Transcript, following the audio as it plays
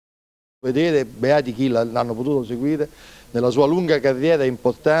Vedere, beati chi l'hanno potuto seguire, nella sua lunga carriera,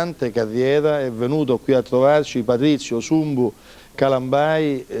 importante carriera, è venuto qui a trovarci Patrizio, Sumbu,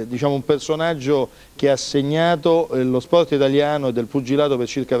 Kalambay, diciamo un personaggio che ha segnato lo sport italiano e del pugilato per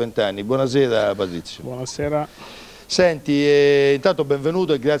circa 20 anni. Buonasera Patrizio. Buonasera. Senti, intanto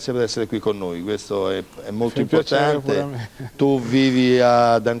benvenuto e grazie per essere qui con noi, questo è molto importante. Tu vivi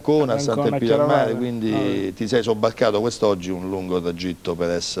ad Ancona, a Sant'Elpidio al Mare, quindi ti sei sobbarcato quest'oggi un lungo tragitto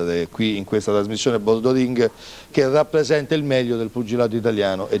per essere qui in questa trasmissione Bordo Ring che rappresenta il meglio del pugilato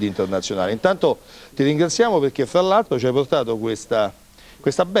italiano ed internazionale. Intanto ti ringraziamo perché fra l'altro ci hai portato questa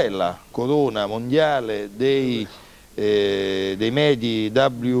bella corona mondiale dei medi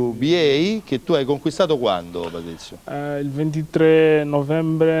WBA che tu hai conquistato quando, Patrizio? Il 23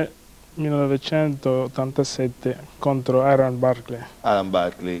 novembre 1987 contro Aaron Barkley. Aaron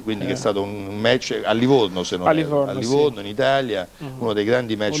Barkley, quindi che è stato un match a Livorno, se non erro, a Livorno, sì, in Italia, uno dei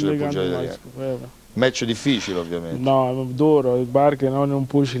grandi match del pugilato italiano. Match difficile ovviamente. No, duro, il Barkley non è un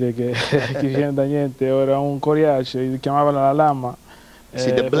pugile che viene da niente, era un coriace, li chiamavano la lama.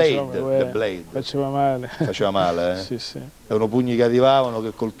 Sì, The Blade. Faceva male. Faceva male, eh? Sì, sì. Erano pugni che arrivavano,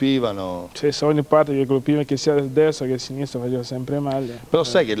 che colpivano. Sì, ogni parte che colpiva, che sia a destra che a sinistra, faceva sempre male. Però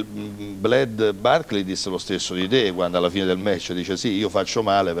sai che il Blade Barkley disse lo stesso di te quando alla fine del match dice sì, io faccio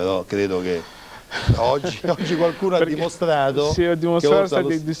male, però credo che oggi qualcuno ha dimostrato... Sì, ha dimostrato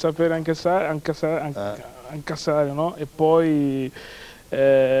di sapere incassare, no? E poi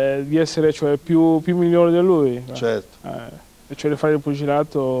di essere più migliore di lui. Certo. Cioè di fare il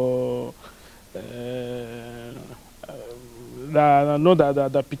pugilato non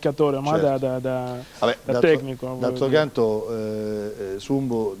da piccatore, ma certo, da tecnico. D'altro canto,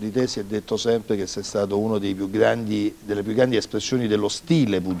 Sumbu, di te si è detto sempre che sei stato uno delle più grandi espressioni dello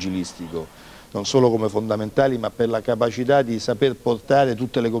stile pugilistico, non solo come fondamentali, ma per la capacità di saper portare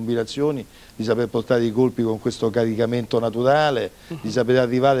tutte le combinazioni, di saper portare i colpi con questo caricamento naturale, di saper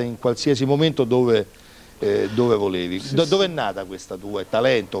arrivare in qualsiasi momento dove volevi. Sì, dove è nata questa tua? È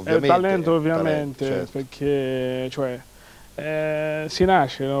talento ovviamente? È talento ovviamente, certo, perché si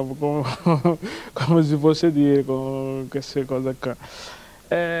nasce, no? Come si può dire, con queste cose qua.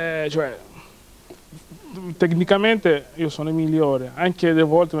 Tecnicamente io sono il migliore, anche delle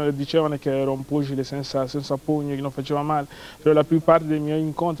volte mi dicevano che ero un pugile senza pugni, che non faceva male, però la più parte dei miei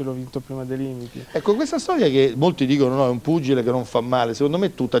incontri l'ho vinto prima dei limiti. Ecco, questa storia che molti dicono no, è un pugile che non fa male, secondo me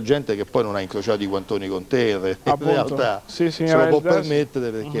è tutta gente che poi non ha incrociato i guantoni con te, in realtà sì, se lo può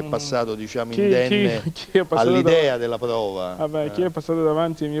permettere perché è passato diciamo indenne all'idea della prova. Vabbè, chi è passato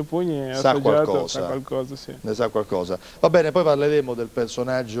davanti ai miei pugni sa qualcosa, sì. Ne sa qualcosa. Va bene, poi parleremo del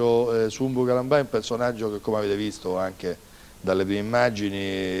personaggio Sumbu Kalambay, un personaggio che come avete visto anche dalle prime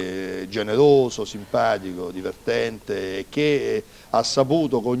immagini generoso, simpatico, divertente e che ha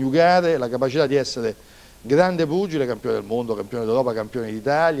saputo coniugare la capacità di essere grande pugile, campione del mondo, campione d'Europa, campione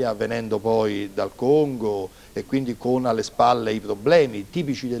d'Italia, venendo poi dal Congo e quindi con alle spalle i problemi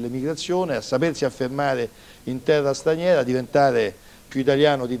tipici dell'emigrazione, a sapersi affermare in terra straniera, diventare più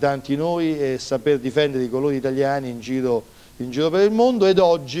italiano di tanti noi e saper difendere i colori italiani in giro per il mondo ed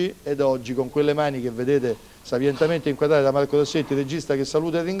oggi con quelle mani che vedete sapientemente inquadrate da Marco Rossetti, regista che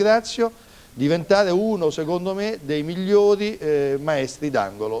saluto e ringrazio, diventare uno secondo me dei migliori maestri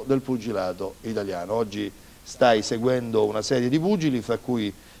d'angolo del pugilato italiano. Oggi stai seguendo una serie di pugili fra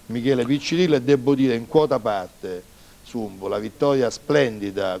cui Michele Piccirillo e devo dire in quota parte Sumbu, la vittoria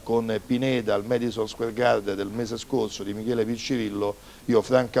splendida con Pineda al Madison Square Garden del mese scorso di Michele Piccirillo, io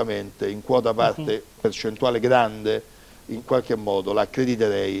francamente in quota parte percentuale grande in qualche modo la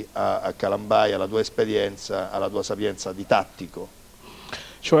accrediterei a Kalambay, alla tua esperienza, alla tua sapienza di tattico.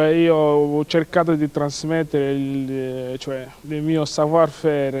 Cioè io ho cercato di trasmettere il mio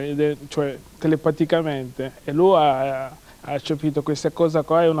savoir-faire telepaticamente e lui ha capito questa cosa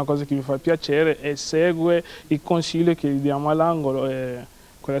qua, è una cosa che mi fa piacere e segue i consigli che gli diamo all'angolo e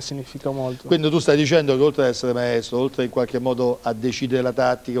quello significa molto. Quindi tu stai dicendo che oltre ad essere maestro, oltre in qualche modo a decidere la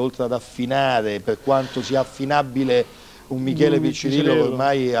tattica, oltre ad affinare per quanto sia affinabile un Michele Piccirillo che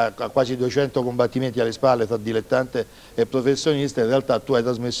ormai ha quasi 200 combattimenti alle spalle tra dilettante e professionista, in realtà tu hai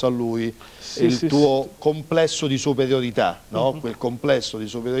trasmesso a lui il tuo complesso di superiorità, no? Quel complesso di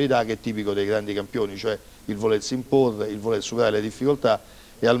superiorità che è tipico dei grandi campioni, cioè il volersi imporre, il voler superare le difficoltà,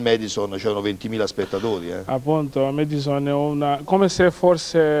 e al Madison c'erano 20.000 spettatori. Appunto, al Madison è come se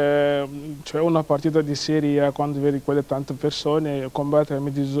fosse una partita di Serie A, quando vedi quelle tante persone, combattere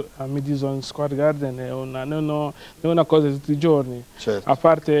al Madison Square Garden è una cosa di tutti i giorni. Certo. A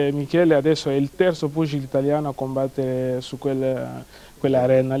parte Michele, adesso è il terzo pugile italiano a combattere su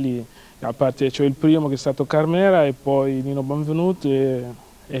quell'arena lì. A parte il primo che è stato Carmera e poi Nino Benvenuto e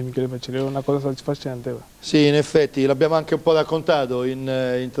e Michele Piccirillo è una cosa soddisfacente. Sì, in effetti l'abbiamo anche un po' raccontato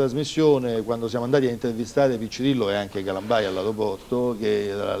in trasmissione quando siamo andati a intervistare Piccirillo e anche Kalambay all'aeroporto, che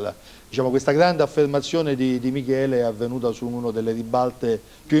diciamo, questa grande affermazione di Michele è avvenuta su una delle ribalte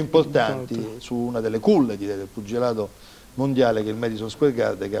più importanti, su una delle culle del pugilato mondiale, che è il Madison Square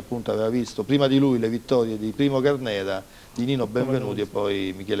Garden, che appunto aveva visto prima di lui le vittorie di Primo Carnera, di Nino Benvenuti e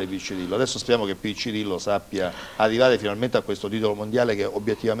poi Michele Piccirillo. Adesso speriamo che Piccirillo sappia arrivare finalmente a questo titolo mondiale che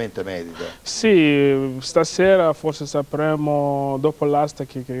obiettivamente merita. Sì, stasera forse sapremo, dopo l'asta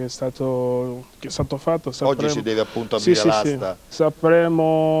che è stato fatto, sapremo, oggi si deve appunto aprire l'asta. Sì.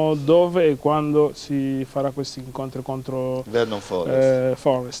 Sapremo dove e quando si farà questi incontri contro Vernon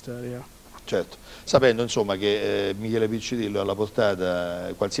Forrest. Yeah. Certo, sapendo insomma che Michele Piccirillo è alla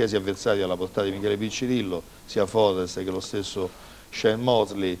portata, qualsiasi avversario è alla portata di Michele Piccirillo, sia Forrest che lo stesso Shane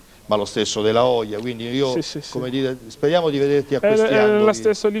Mosley, ma lo stesso Della Hoya, quindi io, come dire, speriamo di vederti a questi angoli. È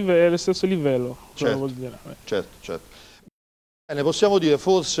lo stesso livello, certo, vuol dire. Certo. Bene, possiamo dire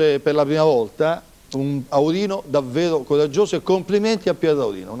forse per la prima volta un Aurino davvero coraggioso, e complimenti a Pier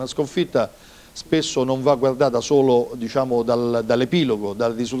Aurino, una sconfitta spesso non va guardata solo, diciamo, dall'epilogo,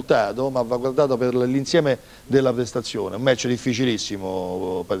 dal risultato, ma va guardata per l'insieme della prestazione. Un match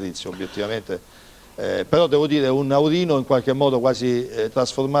difficilissimo, Patrizio, obiettivamente, però devo dire un Aurino in qualche modo quasi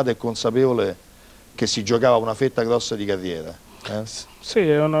trasformato e consapevole che si giocava una fetta grossa di carriera. Sì,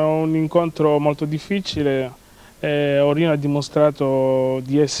 è un incontro molto difficile. Aurino ha dimostrato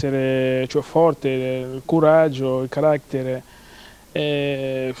di essere, cioè, forte, il coraggio, il carattere.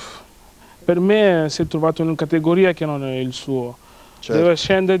 Per me si è trovato in una categoria che non è il suo. Certo. Deve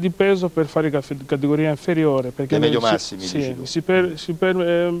scendere di peso per fare categoria inferiore. Perché medio massimi,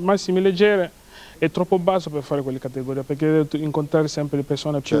 massimi leggere è troppo basso per fare quelle categorie, perché deve incontrare sempre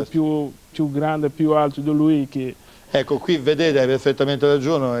persone più grandi, più alte di lui. Ecco, qui vedete, hai perfettamente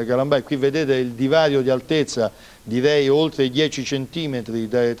ragione Kalambay, qui vedete il divario di altezza, direi oltre i 10 centimetri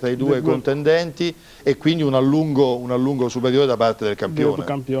tra i due contendenti, e quindi un allungo superiore da parte del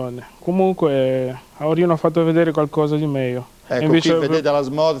campione. Comunque Aurino ha fatto vedere qualcosa di meglio. Ecco, invece, qui vedete la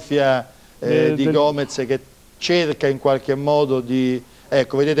smorfia di Gomez che cerca in qualche modo di...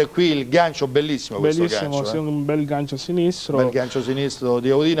 Ecco, vedete qui il gancio, bellissimo questo gancio. Sì, un bel gancio sinistro. Un bel gancio sinistro di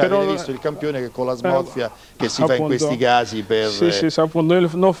Aurino. Avete visto il campione che con la smorfia che si fa in questi casi per... Sì, appunto,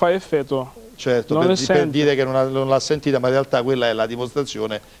 non fa effetto. Certo, per dire che non l'ha sentita, ma in realtà quella è la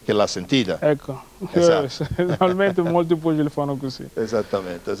dimostrazione che l'ha sentita. Ecco, esatto. Normalmente molti pugili fanno così.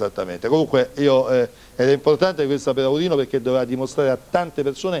 Esattamente. Comunque ed è importante questa per Aurino, perché doveva dimostrare a tante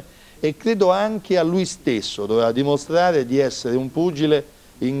persone, e credo anche a lui stesso, doveva dimostrare di essere un pugile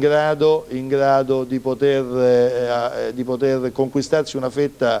in grado di poter conquistarsi una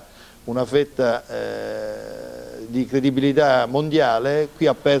fetta di credibilità mondiale. Qui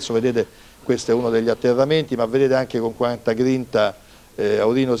ha perso, vedete, questo è uno degli atterramenti, ma vedete anche con quanta grinta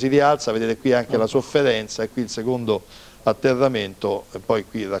Aurino si rialza, vedete qui anche la sofferenza, e qui il secondo atterramento, e poi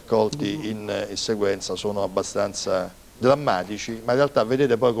qui raccolti in sequenza sono abbastanza drammatici, ma in realtà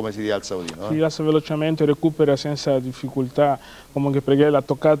vedete poi come si rialza Aurino. Si rialza velocemente, recupera senza difficoltà, comunque perché l'ha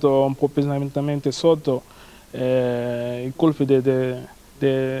toccato un po' pesantemente sotto, i colpi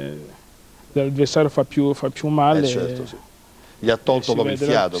dell'avversario fa più male. Certo, sì. Gli ha tolto proprio il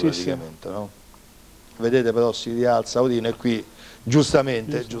fiato praticamente. No? Vedete, però si rialza Aurino, e qui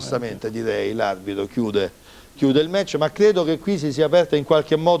giustamente direi l'arbitro chiude il match, ma credo che qui si sia aperta in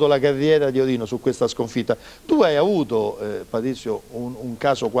qualche modo la carriera di Aurino su questa sconfitta. Tu hai avuto, Patrizio, un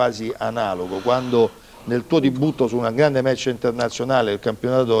caso quasi analogo, quando nel tuo debutto su un grande match internazionale, il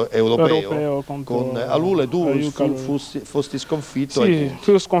campionato europeo con Alule, tu fosti sconfitto. Sì,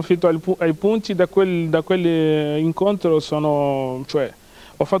 fui sconfitto ai punti. Da quell'incontro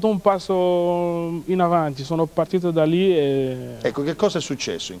ho fatto un passo in avanti, sono partito da lì e... Ecco, che cosa è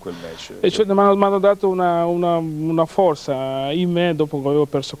successo in quel match? Mi hanno dato una forza in me dopo che avevo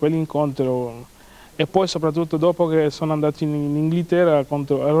perso quell'incontro, e poi soprattutto dopo che sono andato in Inghilterra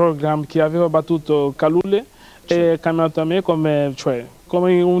contro Rogram, che aveva battuto Kalule, e cambiato a me come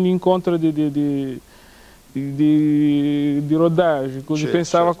un incontro di rodage, così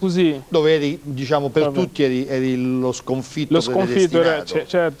pensava così. Dove eri, diciamo, per tutti eri lo sconfitto predestinato.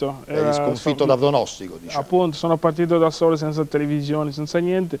 Certo. Eri sconfitto da pronostico, diciamo. Appunto, sono partito da solo, senza televisione, senza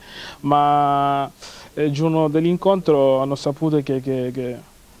niente, ma il giorno dell'incontro hanno saputo che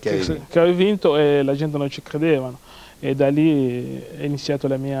avevo vinto, e la gente non ci credevano, e da lì è iniziata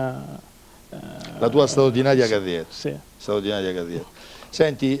la tua straordinaria carriera. Sì. Straordinaria carriera.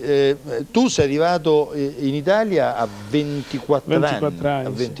 Senti, tu sei arrivato in Italia a 24 anni. A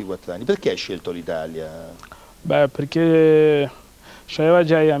 24 anni. Perché hai scelto l'Italia? Beh, perché C'aveva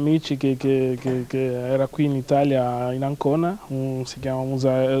già gli amici che era qui in Italia, in Ancona, si chiama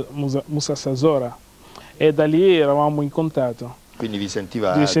Musa Sazora, e da lì eravamo in contatto. Quindi vi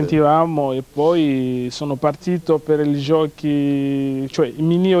sentivate? Ci sentivamo e poi sono partito per i giochi, cioè i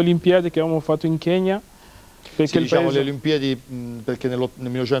mini Olimpiadi che avevamo fatto in Kenya. Sì, diciamo le Olimpiadi, perché nel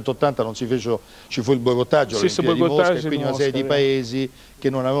 1980 non si fecero, ci fu il boicottaggio alle Olimpiadi di Mosca, e quindi una serie di paesi che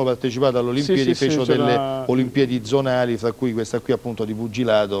non avevano partecipato alle Olimpiadi fecero delle Olimpiadi zonali, fra cui questa qui appunto di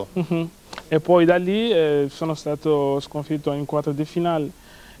pugilato. E poi da lì sono stato sconfitto in quarto di finale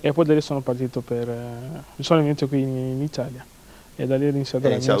e poi da lì sono partito mi sono venuto qui in Italia e da lì è iniziata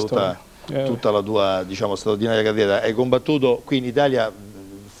la mia storia. Tutta la tua, diciamo, straordinaria carriera. Hai combattuto qui in Italia,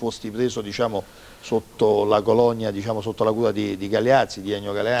 fosti preso, diciamo, sotto la colonia, diciamo, sotto la cura di Galeazzi, di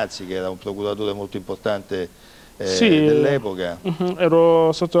Ennio Galeazzi, che era un procuratore molto importante dell'epoca.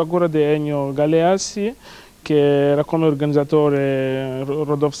 Ero sotto la cura di Ennio Galeazzi, che era come organizzatore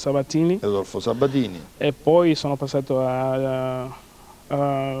Rodolfo Sabatini. E poi sono passato a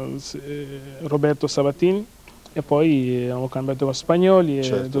Roberto Sabatini. E poi abbiamo cambiato con spagnoli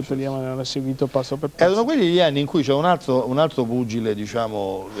e tutti lì hanno seguito passo per passo. Erano quelli gli anni in cui c'era un altro pugile,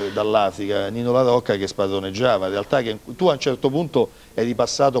 diciamo, dall'Africa, Nino La Rocca, che spadroneggiava. In realtà tu a un certo punto eri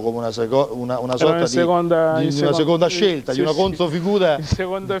passato come una sorta di seconda scelta, di una controfigura. In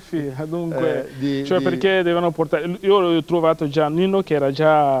seconda fila, dunque, perché devono portare. Io l'ho trovato già Nino che era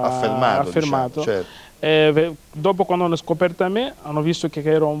già affermato. Diciamo, certo. Dopo, quando hanno scoperto me, hanno visto che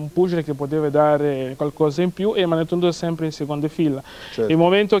ero un pugile che poteva dare qualcosa in più e mi hanno tenuto sempre in seconda fila. Il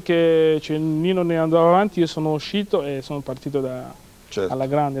momento che Nino ne andava avanti, io sono uscito e sono partito alla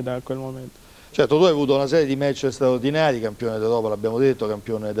grande da quel momento. Certo, tu hai avuto una serie di match straordinari, campione d'Europa l'abbiamo detto,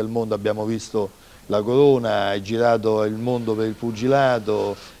 campione del mondo, abbiamo visto la corona, hai girato il mondo per il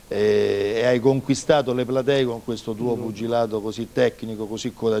pugilato e hai conquistato le platee con questo tuo pugilato così tecnico,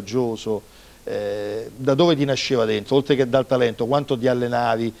 così coraggioso. Da dove ti nasceva dentro, oltre che dal talento, quanto ti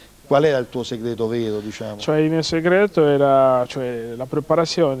allenavi, qual era il tuo segreto vero, diciamo? Il mio segreto era la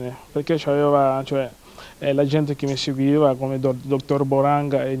preparazione, perché c'aveva la gente che mi seguiva come dottor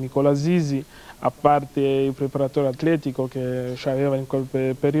Boranga e Nicola Zisi, a parte il preparatore atletico che c'aveva in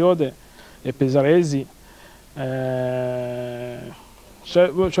quel periodo, e Pesaresi,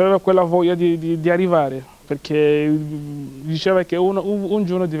 c'aveva quella voglia di arrivare, perché diceva che un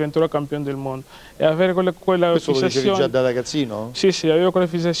giorno diventerò campione del mondo e avere quella Questo lo dicevi già da ragazzino? Sì, avevo quella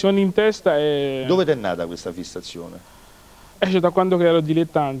fissazione in testa. Dove ti è nata questa fissazione? Esce da quando ero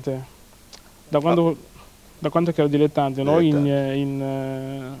dilettante, da quando ero dilettante, no?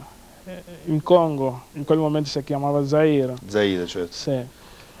 in Congo, in quel momento si chiamava Zaire. Zaire, certo. Sì.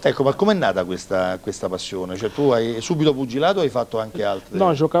 Ecco, ma com'è nata questa passione? Cioè tu hai subito pugilato o hai fatto anche altre?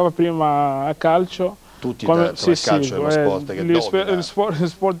 No, giocavo prima a calcio. Tutti il calcio è uno sport che domina. Lo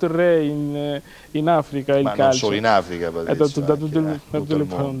sport re in Africa è il calcio. Ma non solo in Africa, Patrizio, da tutto il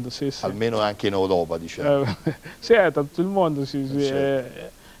mondo. Sì. Almeno anche in Europa, diciamo. Sì, da tutto il mondo,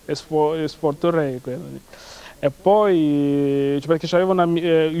 è sport re quello. E poi, perché c'aveva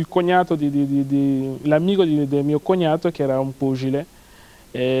il cognato l'amico del mio cognato che era un pugile,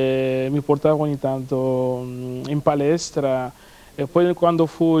 e mi portava ogni tanto in palestra. E poi quando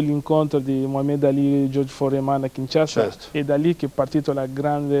fu l'incontro di Mohamed Ali e George Foreman a Kinshasa, è da lì che è partita la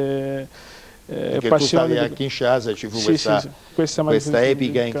grande perché passione. Tu stavi a Kinshasa e ci fu questa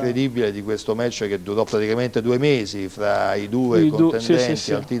epica incredibile di questo match che durò praticamente 2 mesi fra i due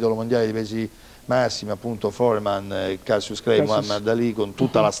contendenti al titolo mondiale di pesi massimi, appunto Foreman e Cassius Clay, Muhammad Ali, con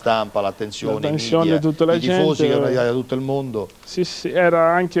tutta la stampa, l'attenzione, i media, tutta la i tifosi che erano arrivati da tutto il mondo. Sì,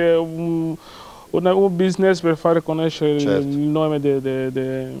 era anche un business per fare conoscere il nome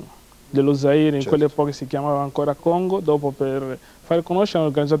dello Zaire, in quell'epoca si chiamava ancora Congo. Dopo, per fare conoscere, hanno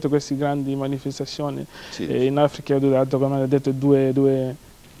organizzato queste grandi manifestazioni in Africa. È durato, come ho detto, due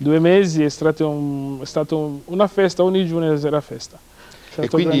mesi, è stata una festa, ogni giorno era festa. E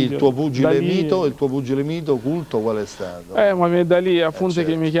quindi il tuo pugile mito culto qual è stato? Mohamed Ali, appunto,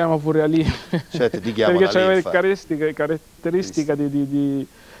 che mi chiama pure Ali. Ti chiama perché c'aveva le caratteristiche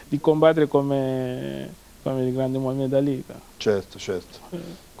di combattere come il grande Mohamed Ali. Certo.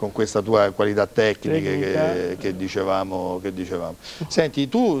 Con questa tua qualità tecnica che dicevamo. Senti,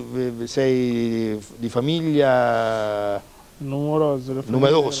 tu sei di famiglia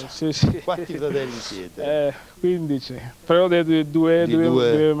numerosa? Sì. Quanti fratelli siete? 15, però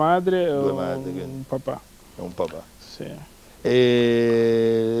due madri e un papà. Un papà. Sì.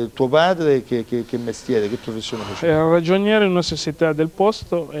 E tuo padre che mestiere, che professione faceva? Era ragioniere in una società del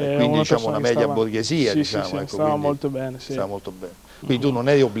posto. E quindi diciamo una media borghesia, sì, diciamo. sì, Ecco, stava molto bene. Sì. Stava molto bene. Quindi tu non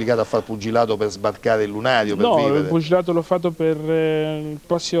eri obbligato a fare pugilato per sbarcare il lunario, per vivere? No, il pugilato l'ho fatto per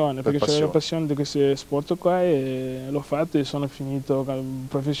passione, perché c'era la passione di questo sport qua e l'ho fatto e sono finito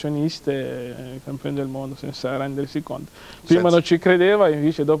professionista e campione del mondo senza rendersi conto. Prima non ci credeva,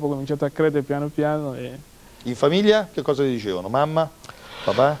 invece dopo ho cominciato a credere piano piano. In famiglia che cosa ti dicevano? Mamma?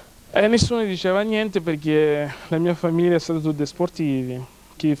 Papà? Nessuno diceva niente perché la mia famiglia è stata tutti sportivi.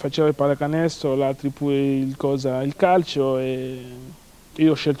 Chi faceva il pallacanestro, l'altro pure il calcio e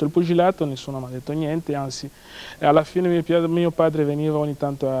io ho scelto il pugilato, nessuno mi ha detto niente, anzi alla fine mio padre veniva ogni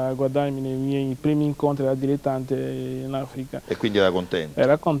tanto a guardarmi nei miei primi incontri da dilettante in Africa. E quindi era contento?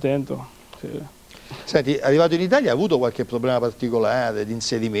 Era contento, sì. Senti, arrivato in Italia ha avuto qualche problema particolare di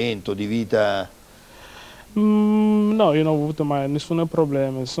inserimento, di vita? No, io non ho avuto mai nessun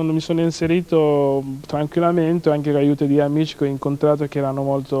problema, mi sono inserito tranquillamente, anche con l'aiuto di amici che ho incontrato che erano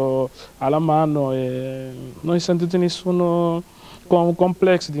molto alla mano e non ho sentito nessun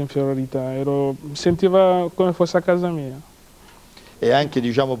complesso di inferiorità, sentivo come fosse a casa mia. E anche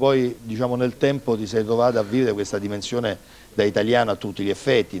diciamo, poi nel tempo ti sei trovato a vivere questa dimensione da italiano a tutti gli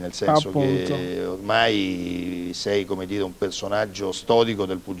effetti, nel senso Appunto. che ormai sei, come dire, un personaggio storico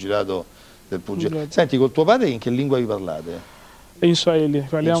del pugilato. Senti, col tuo padre in che lingua vi parlate? In Swahili,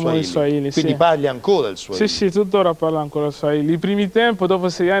 parliamo in Swahili. Quindi sì. parli ancora il Swahili? Sì, tuttora parlo ancora il Swahili. I primi tempi, dopo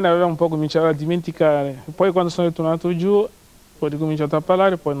 6 anni, avevo un po' cominciato a dimenticare. Poi quando sono tornato giù, ho ricominciato a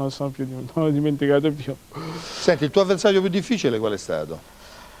parlare, poi non ho dimenticato più. Senti, il tuo avversario più difficile qual è stato?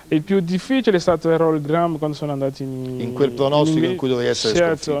 Il più difficile è stato Errol Graham quando sono andati in quel pronostico in cui dovevi essere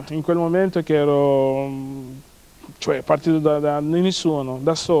sconfitto. Certo, in quel momento che ero partito da nessuno,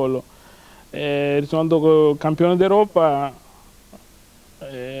 da solo. Ritornando campione d'Europa,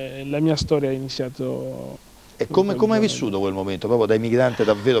 la mia storia è iniziata. E come hai vissuto quel momento, proprio da emigrante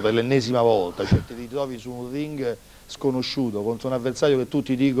davvero per l'ennesima volta? Cioè ti ritrovi su un ring sconosciuto contro un avversario che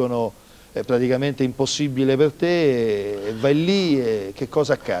tutti dicono è praticamente impossibile per te e vai lì e che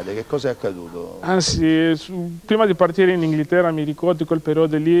cosa accade? Che cosa è accaduto? Anzi, prima di partire in Inghilterra mi ricordo quel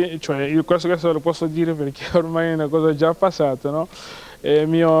periodo lì, cioè io questo lo posso dire perché ormai è una cosa già passata, no? Il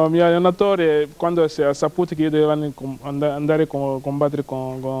mio allenatore, quando si è saputo che io dovevo andare a combattere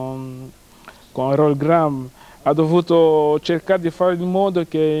con Errol Graham, ha dovuto cercare di fare in modo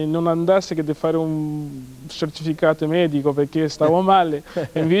che non andasse che di fare un certificato medico perché stavo male.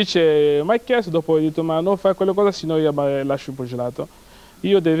 E invece mi ha chiesto, dopo ho detto ma non fai quelle cose, sennò io lascio il pugilato.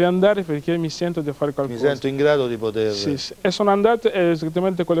 Io devo andare perché mi sento di fare qualcosa. Mi sento in grado di poter... Sì. E sono andato, è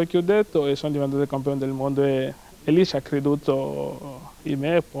esattamente quello che ho detto, e sono diventato campione del mondo e lì ci ha creduto in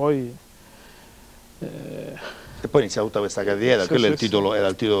me e poi... E poi inizia tutta questa carriera, quello era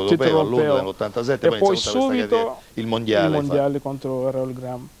il titolo europeo a Londra nell'87, e poi subito il mondiale contro Errol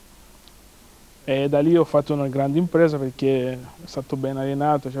Graham. E da lì ho fatto una grande impresa perché è stato ben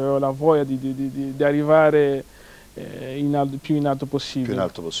allenato, avevo la voglia di arrivare più in alto possibile. Più in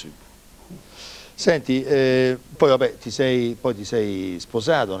alto possibile. Senti, poi vabbè, ti sei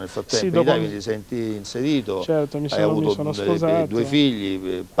sposato nel frattempo, sì, dopo... ti senti inserito, certo, mi hai avuto sono sposato. 2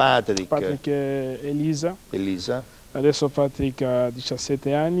 figli, Patrick e Elisa. Adesso Patrick ha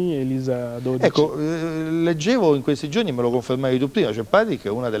 17 anni e Elisa 12. Ecco, leggevo in questi giorni, me lo confermavi tu prima, cioè Patrick è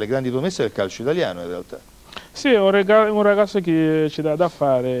una delle grandi promesse del calcio italiano in realtà. Sì, è un ragazzo che ci dà da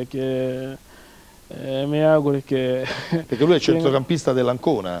fare, che... mi auguro che... Perché lui è centrocampista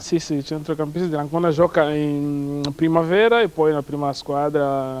dell'Ancona. Sì, centrocampista dell'Ancona, gioca in primavera e poi nella prima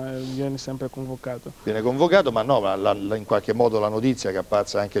squadra viene sempre convocato. Viene convocato, ma no, in qualche modo la notizia che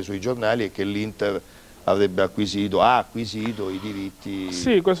appazza anche sui giornali è che l'Inter ha acquisito i diritti.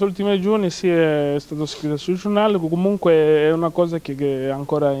 Sì, questi ultimi giorni è stato scritto sul giornale, comunque è una cosa che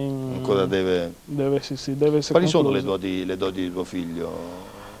ancora deve essere Quali sono le doti di tuo figlio?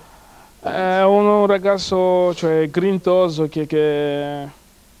 È un ragazzo grintoso che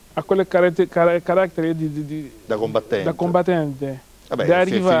ha quelle caratteri da combattente. Vabbè, è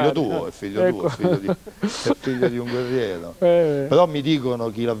figlio tuo, è figlio di un guerriero. Però mi dicono,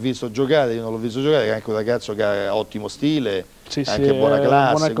 chi l'ha visto giocare, io non l'ho visto giocare, che è anche un ragazzo che ha ottimo stile, anche buona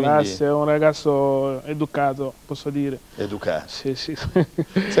classe. Quindi... è un ragazzo educato, posso dire. Educato. Sì.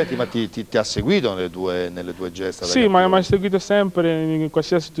 Senti, ma ti ha seguito nelle tue gesta? Sì, ma mi ha seguito sempre in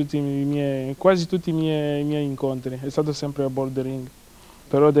quasi tutti i miei incontri, è stato sempre a Bordo ring.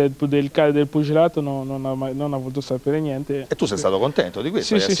 Però del pugilato non ha voluto sapere niente. E tu sei stato contento di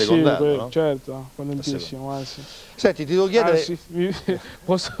questo? Sì, no? certo, contentissimo, anzi. Senti, ti devo chiedere...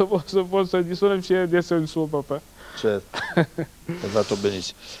 Posso dire, sono fiero di essere il suo papà. certo, hai fatto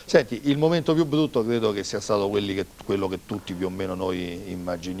benissimo. Senti, il momento più brutto credo che sia stato quello che tutti più o meno noi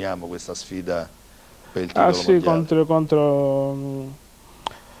immaginiamo, questa sfida per il titolo sì, mondiale. contro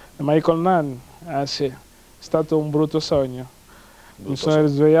Michael Nunn, sì, è stato un brutto sogno. Mi sono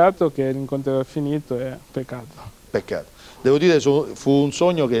risvegliato che l'incontro era finito e peccato. Peccato. Devo dire, fu un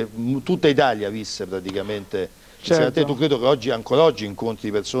sogno che tutta Italia visse praticamente. Certo. A te, tu credo che oggi, ancora oggi incontri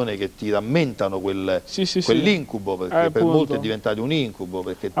persone che ti rammentano quell'incubo, perché per molti è diventato un incubo.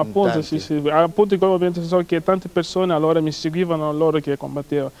 Perché appunto, appunto in quel momento so che tante persone allora mi seguivano, loro che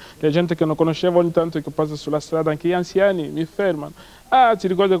combattevano. La gente che non conoscevo ogni tanto che passa sulla strada, anche gli anziani, mi fermano. Ah, ti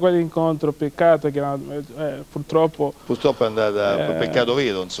ricordo quell'incontro, peccato che purtroppo... Purtroppo è andata, peccato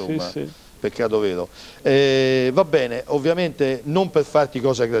vero, insomma. Sì. Peccato vero. Va bene, ovviamente non per farti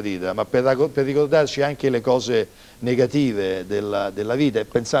cosa gradita, ma per ricordarci anche le cose negative della vita, e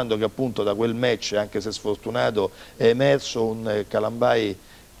pensando che appunto da quel match, anche se sfortunato, è emerso un Kalambay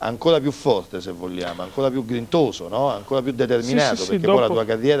ancora più forte, se vogliamo, ancora più grintoso, no? Ancora più determinato, perché dopo, poi la tua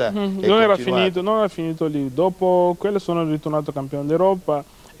carriera è continuata. Non era finito lì, dopo quello sono ritornato campione d'Europa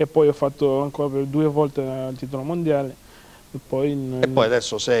e poi ho fatto ancora per 2 volte il titolo mondiale. E poi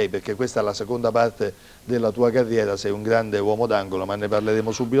adesso sei, perché questa è la seconda parte della tua carriera, sei un grande uomo d'angolo, ma ne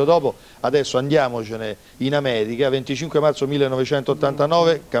parleremo subito dopo. Adesso andiamocene in America, 25 marzo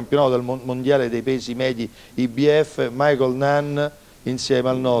 1989, campionato del mondiale dei pesi medi IBF, Michael Nunn insieme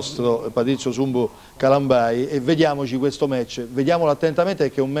al nostro Patrizio Sumbu Kalambay, e vediamoci questo match, vediamolo attentamente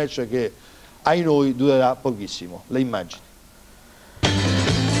perché è un match che ai noi durerà pochissimo. Le immagini.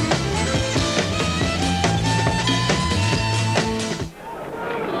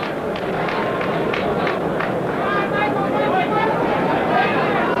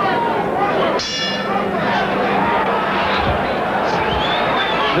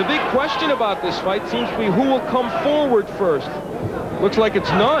 The big question about this fight seems to be who will come forward first. Looks like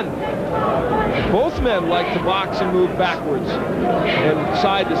it's none. Both men like to box and move backwards and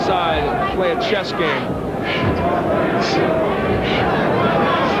side to side and play a chess game.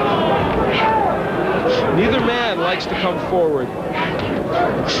 Neither man likes to come forward.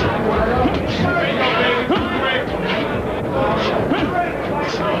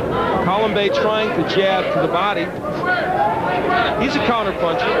 Kalambay trying to jab to the body. He's a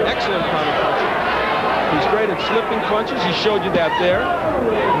counterpuncher, excellent counterpuncher. He's great at slipping punches, he showed you that there.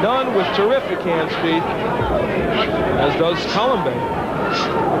 Nunn with terrific hand speed, as does Kalambay.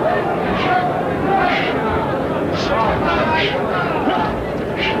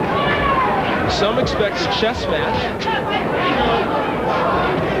 Some expect a chess match.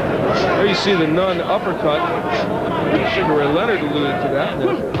 There you see the Nunn uppercut. Sugar Ray Leonard alluded to that in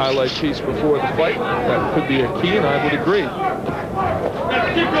the highlight piece before the fight. That could be a key, and I would agree.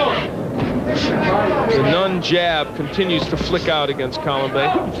 The Nunn jab continues to flick out against Kalambay.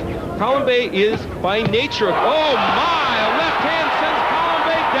 Kalambay is by nature, oh my, a left hand sends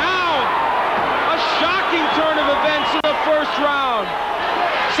Kalambay down. A shocking turn of events in the first round.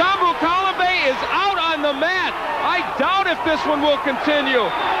 Sumbu Kalambay is out on the mat. I doubt if this one will continue.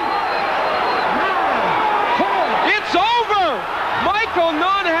 It's over! Michael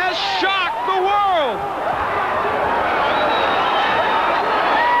Nunn has shocked the world!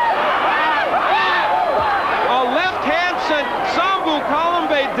 A left hand sent Sumbu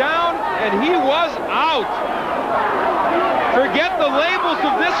Kalambay down, and he was out. Forget the labels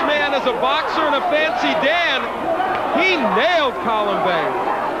of this man as a boxer and a fancy Dan. He nailed Kalambay.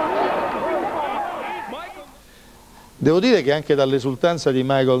 Devo dire che anche dall'esultanza di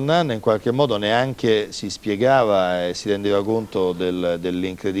Michael Nunn in qualche modo neanche si spiegava e si rendeva conto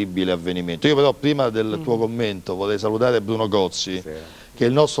dell'incredibile avvenimento. Io però prima del tuo commento vorrei salutare Bruno Gozzi, che è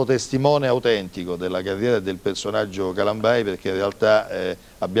il nostro testimone autentico della carriera e del personaggio Kalambay, perché in realtà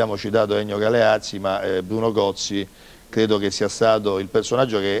abbiamo citato Ennio Galeazzi, ma Bruno Gozzi credo che sia stato il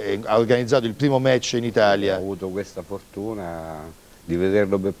personaggio che ha organizzato il primo match in Italia. Ho avuto questa fortuna di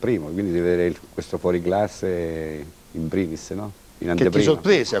vederlo per primo, quindi di vedere questo fuoriclasse in primis, no? In anteprima. Che ti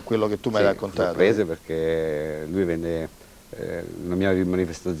sorprese a quello che tu mi hai raccontato? Sorprese perché lui venne una mia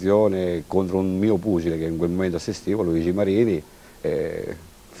manifestazione contro un mio pugile che in quel momento assistivo, Luigi Marini,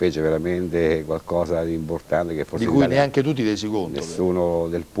 fece veramente qualcosa di importante che forse di cui neanche tu ti resi conto. Nessuno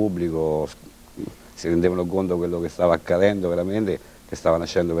del pubblico si rendevano conto di quello che stava accadendo veramente, che stava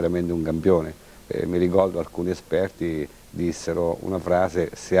nascendo veramente un campione. Mi ricordo alcuni esperti dissero una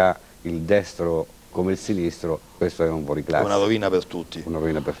frase: se ha il destro come il sinistro, questo è un fuoriclasse. Una rovina per tutti. Una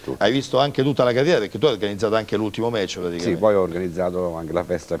rovina per tutti. Hai visto anche tutta la carriera, perché tu hai organizzato anche l'ultimo match praticamente. Sì, poi ho organizzato anche la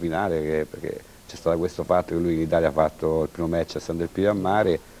festa finale, perché c'è stato questo fatto che lui in Italia ha fatto il primo match a San del Pio a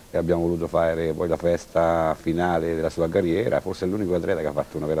Mare, e abbiamo voluto fare poi la festa finale della sua carriera, forse è l'unico atleta che ha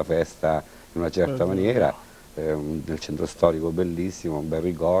fatto una vera festa in una certa maniera, nel centro storico bellissimo, un bel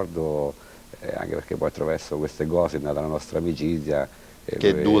ricordo, anche perché poi attraverso queste cose è nata la nostra amicizia.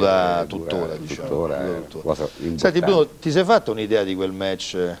 Che dura tuttora, diciamo. Senti Bruno, ti sei fatto un'idea di quel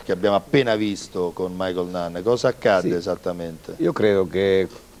match che abbiamo appena visto con Michael Nunn? Cosa accadde esattamente? Io credo che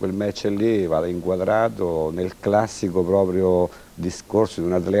quel match lì vada inquadrato nel classico proprio discorso di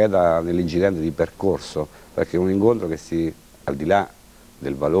un atleta nell'incidente di percorso, perché è un incontro che al di là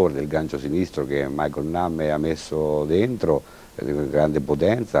del valore del gancio sinistro che Michael Nunn ha messo dentro, di grande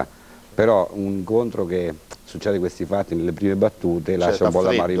potenza, però un incontro che succede questi fatti nelle prime battute, lascia un po'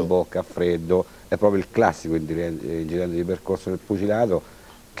 l'amaro in bocca, a freddo, è proprio il classico incidente di percorso del pugilato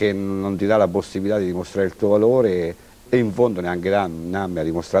che non ti dà la possibilità di dimostrare il tuo valore e in fondo neanche Nunn ha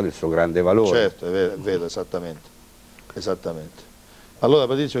dimostrato il suo grande valore. Certo, è vero, esattamente. Allora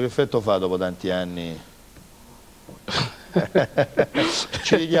Patrizio, che effetto fa dopo tanti anni?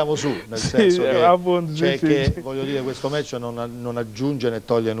 Ci ridiamo su, nel senso che, appunto, che voglio dire, questo match non aggiunge né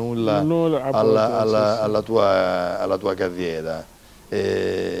toglie nulla alla tua carriera,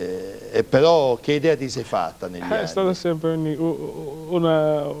 e però che idea ti sei fatta negli anni? È stato sempre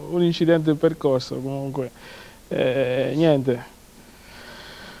un incidente di percorso, comunque niente,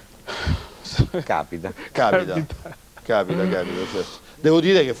 capita, certo. Devo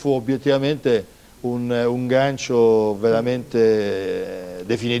dire che fu obiettivamente un gancio veramente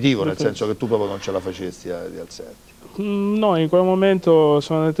definitivo, nel senso che tu proprio non ce la facesti a rialzarti. No, in quel momento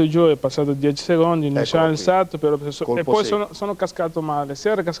sono andato giù, è passato 10 secondi, non ci ho alzato, e poi sono cascato male. Se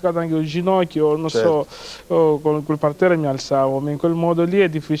era cascato anche il ginocchio, non so, con quel parterre mi alzavo, ma in quel modo lì è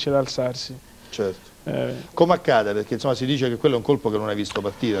difficile alzarsi. Certo. Come accade? Perché insomma si dice che quello è un colpo che non hai visto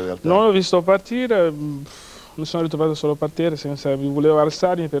partire in realtà. Non l'ho visto partire, mi sono ritrovato solo a partire, volevo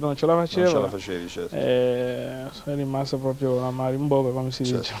alzarmi però non ce la facevo. Non ce la facevi, certo. Sono rimasto proprio l'amaro in bocca, come si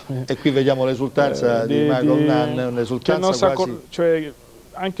dice. E qui vediamo l'esultanza di Michael Nunn, un'esultanza quasi... Cioè,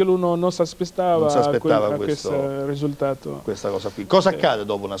 anche lui non si aspettava questo risultato. Questa cosa qui. Cosa accade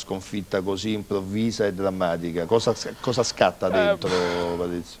dopo una sconfitta così improvvisa e drammatica? Cosa scatta dentro,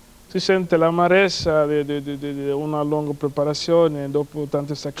 Patrizio? Si sente l'amarezza di una lunga preparazione dopo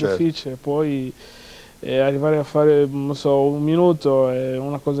tanti sacrifici, e poi arrivare a fare, non so, un minuto è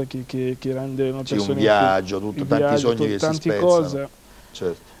una cosa che rende una persona... un viaggio, tanti sogni che si spezzano. Cose.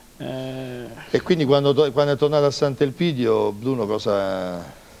 Certo. E quindi quando è tornato a Sant'Elpidio, Bruno, cosa...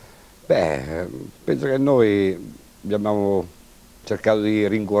 Beh, penso che noi abbiamo cercato di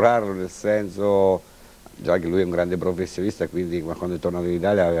rincuorarlo, nel senso... Già che lui è un grande professionista, quindi quando è tornato in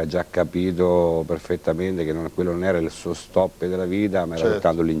Italia aveva già capito perfettamente che quello non era il suo stop della vita, ma era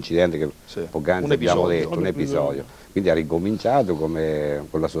soltanto l'incidente che poc'anzi abbiamo detto, un episodio. Quindi ha ricominciato con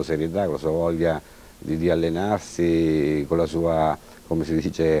la sua serietà, con la sua voglia di allenarsi, con la sua, come si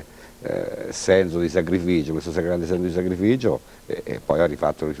dice, senso di sacrificio, questo grande senso di sacrificio, e poi ha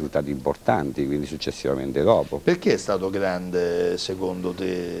rifatto risultati importanti, quindi successivamente dopo. Perché è stato grande secondo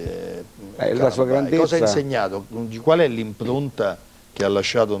te? La sua grandezza... Cosa ha insegnato? Qual è l'impronta che ha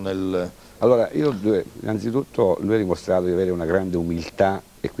lasciato nel... Allora, innanzitutto lui ha dimostrato di avere una grande umiltà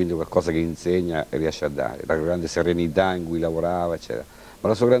e quindi qualcosa che insegna e riesce a dare, la grande serenità in cui lavorava, eccetera. Ma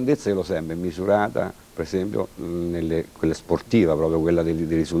la sua grandezza io l'ho sempre misurata, per esempio, quella sportiva, proprio quella dei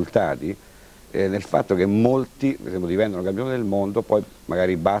risultati, nel fatto che molti, per esempio, diventano campioni del mondo, poi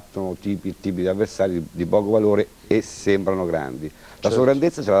magari battono tipi di avversari di poco valore e sembrano grandi. La sua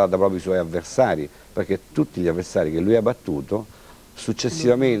grandezza ce l'ha data proprio i suoi avversari, perché tutti gli avversari che lui ha battuto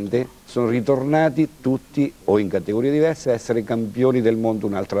successivamente sono ritornati tutti o in categorie diverse a essere campioni del mondo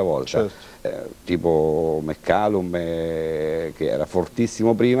un'altra volta. Tipo McCallum, che era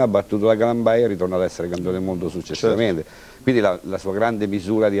fortissimo prima, ha battuto la Kalambay e è ritornato ad essere campione del mondo successivamente. Quindi la sua grande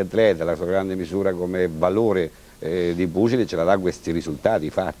misura di atleta, la sua grande misura come valore di pugile ce la dà questi risultati,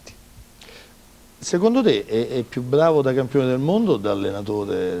 i fatti. Secondo te è più bravo da campione del mondo o da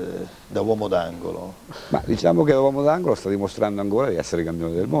allenatore, da uomo d'angolo? Ma diciamo che l'uomo d'angolo sta dimostrando ancora di essere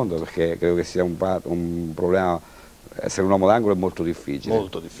campione del mondo, perché credo che sia un problema, essere un uomo d'angolo è molto difficile.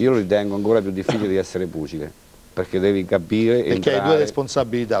 Io lo ritengo ancora più difficile di essere pugile, perché devi capire... Perché hai due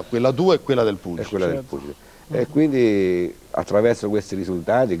responsabilità, quella tua e quella del pugile. Del pugile. E quindi attraverso questi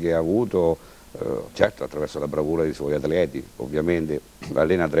risultati che ha avuto, certo attraverso la bravura dei suoi atleti, ovviamente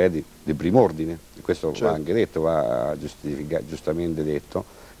allena atleti di primo ordine, questo va anche detto, va giustamente detto,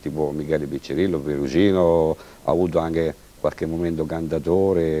 tipo Michele Piccirillo, Perugino, ha avuto anche qualche momento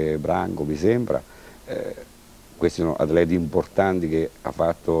cantatore, Branco mi sembra, questi sono atleti importanti che ha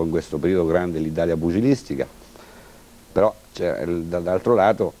fatto in questo periodo grande l'Italia pugilistica, però dall'altro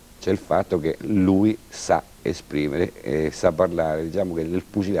lato c'è il fatto che lui sa esprimere e sa parlare, diciamo che nel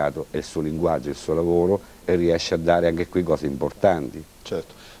pugilato è il suo linguaggio, il suo lavoro, e riesce a dare anche qui cose importanti.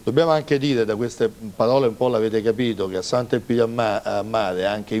 Certo. Dobbiamo anche dire, da queste parole un po' l'avete capito, che a Sant'Elpidio a Mare,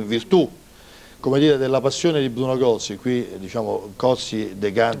 anche in virtù, come dire, della passione di Bruno Cozzi, qui diciamo Cozzi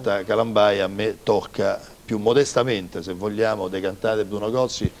decanta Kalambay, a me tocca più modestamente, se vogliamo, decantare Bruno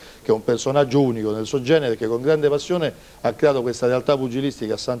Cozzi, che è un personaggio unico nel suo genere, che con grande passione ha creato questa realtà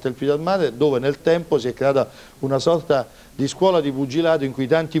pugilistica a Sant'Elpidio al Mare, dove nel tempo si è creata una sorta di scuola di pugilato in cui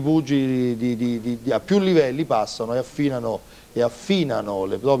tanti pugili a più livelli passano e affinano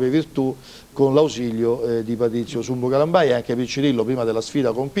le proprie virtù con l'ausilio di Patrizio Sumbu Kalambay. Anche Piccirillo, prima della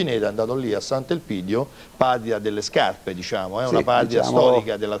sfida con Pineta, è andato lì a Sant'Elpidio, patria delle scarpe, diciamo, è una patria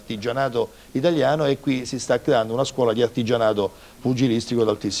storica dell'artigianato italiano, e qui si sta creando una scuola di artigianato pugilistico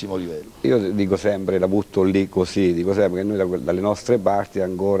d'altissimo livello. Io dico sempre, la butto lì così, dico sempre che noi dalle nostre parti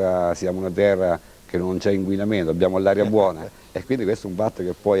ancora siamo una terra che non c'è inquinamento, abbiamo l'aria buona, e quindi questo è un fatto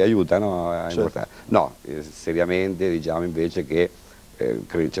che poi aiuta, no? Certo. No, seriamente diciamo invece che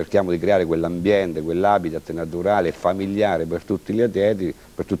cerchiamo di creare quell'ambiente, quell'habitat naturale e familiare per tutti gli atleti,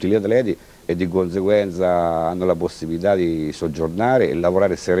 e di conseguenza hanno la possibilità di soggiornare e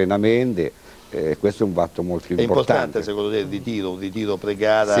lavorare serenamente. Questo è un fatto molto importante. È importante secondo te un ritiro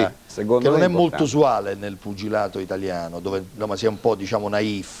pre-gara, sì, che non è molto usuale nel pugilato italiano, dove ma si è un po', diciamo,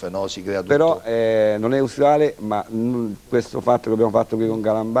 naif, no? Si crea tutto. Però non è usuale, ma questo fatto che abbiamo fatto qui con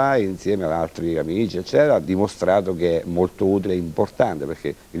Kalambay insieme ad altri amici eccetera ha dimostrato che è molto utile e importante, perché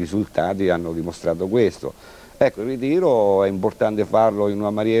i risultati hanno dimostrato questo. Ecco, il ritiro è importante farlo in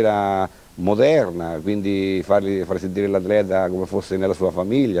una maniera moderna, quindi far sentire l'atleta come fosse nella sua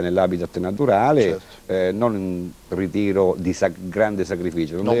famiglia, nell'habitat naturale, certo. Non un ritiro di grande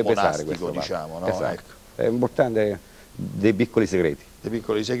sacrificio, non deve pesare questo, diciamo, no? Esatto. Ecco. È importante dei piccoli segreti. Dei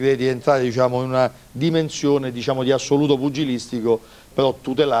piccoli segreti, entrare, diciamo, in una dimensione, diciamo, di assoluto pugilistico, però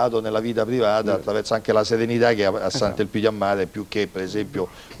tutelato nella vita privata attraverso anche la serenità che a Sant'Elpidio a Mare, più che per esempio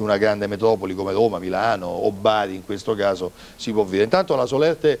in una grande metropoli come Roma, Milano o Bari in questo caso, si può vivere. Intanto la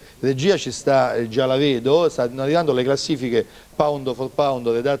solerte regia ci sta, già la vedo, stanno arrivando le classifiche pound for pound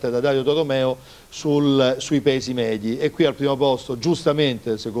redatte da Dario Toromeo sui pesi medi, e qui al primo posto,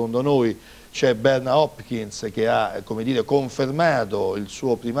 giustamente secondo noi, c'è Bernard Hopkins, che ha, come dire, confermato il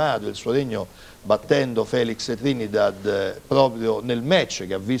suo primato, il suo regno, battendo Felix Trinidad proprio nel match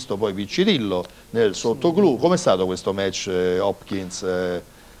che ha visto poi Piccirillo nel sottoclub. Com'è stato questo match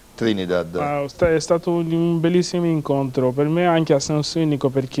Hopkins-Trinidad? È stato un bellissimo incontro, per me anche a senso unico,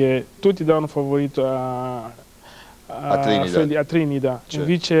 perché tutti davano favorito a Trinidad. Certo.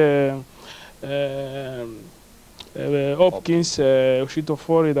 Invece Hopkins è uscito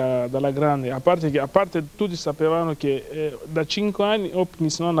fuori dalla grande, a parte tutti sapevano che da 5 anni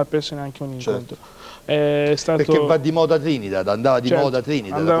Hopkins non ha perso neanche un incontro. Certo. Perché va di moda Trinidad, andava di moda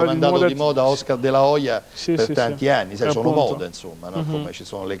Trinidad, come è andato di moda Oscar de la Hoya per tanti anni, sai, sono mode, insomma, no? Come ci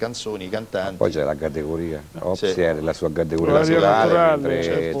sono le canzoni, i cantanti. Poi c'è la categoria, Hopkins è la sua categoria naturale,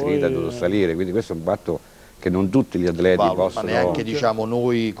 mentre Trinidad ha dovuto salire, quindi questo è un fatto che non tutti gli atleti possono... Ma neanche, diciamo,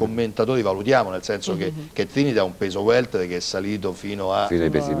 noi commentatori valutiamo, nel senso che Trinidad ha un peso welter che è salito fino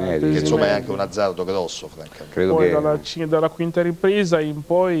ai pesi medi, che insomma è anche un azzardo grosso, francamente. Credo poi dalla quinta ripresa in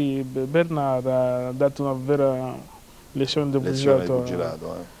poi Bernard ha dato una vera lezione di pugilato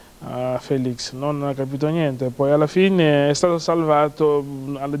a Felix, non ha capito niente, poi alla fine è stato salvato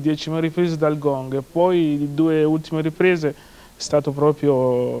alla 10ª ripresa dal gong, e poi le 2 ultime riprese è stato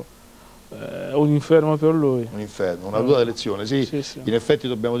proprio un inferno per lui. Un inferno, una dura lezione, sì. In effetti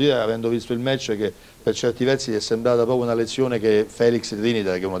dobbiamo dire, avendo visto il match, che per certi versi è sembrata proprio una lezione che Felix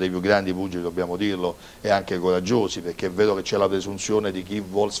Trinidad, che è uno dei più grandi pugili, dobbiamo dirlo, e anche coraggiosi, perché è vero che c'è la presunzione di chi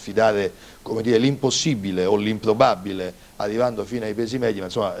vuol sfidare, come dire, l'impossibile o l'improbabile arrivando fino ai pesi medi, ma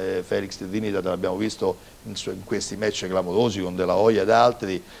insomma Felix Trinidad l'abbiamo visto in questi match clamorosi con De La Hoya ed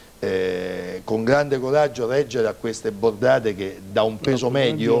altri, con grande coraggio reggere a queste bordate che da un peso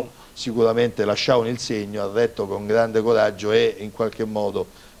medio sicuramente lasciavano il segno, ha retto con grande coraggio e in qualche modo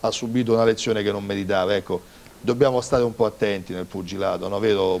ha subito una lezione che non meritava. Ecco, dobbiamo stare un po' attenti nel pugilato, no?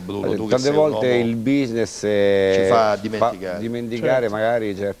 Vero Bruno? Tu tante volte il business ci fa dimenticare certo.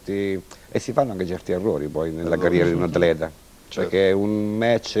 Magari certi, e si fanno anche certi errori poi nella carriera di un atleta, perché un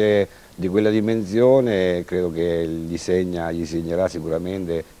match di quella dimensione credo che gli segnerà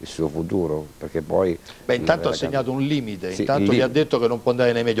sicuramente il suo futuro, perché poi... Beh, intanto ha segnato un limite, sì, intanto gli ha detto che non può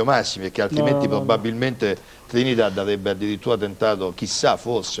andare nei medio massimi, perché altrimenti probabilmente Trinidad avrebbe addirittura tentato, chissà,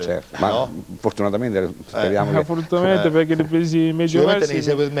 forse, certo, ma no? Fortunatamente speriamo che... Fortunatamente perché li pesi medio massimi...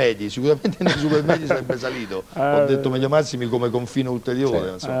 Sicuramente nei supermedi sarebbe salito, ho detto medio massimi come confine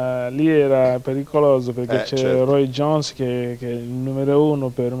ulteriore. Certo. Lì era pericoloso perché c'è certo. Roy Jones che è il numero 1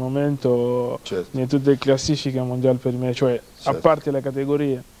 per il momento, certo, in tutte le classifiche mondiali per me, cioè certo, a parte le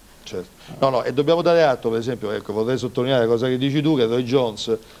categorie. Certo. No, e dobbiamo dare atto, per esempio, ecco, vorrei sottolineare la cosa che dici tu, che Roy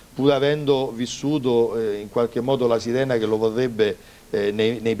Jones, pur avendo vissuto in qualche modo la sirena che lo vorrebbe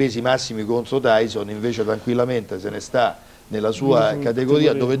nei pesi massimi contro Tyson, invece tranquillamente se ne sta nella sua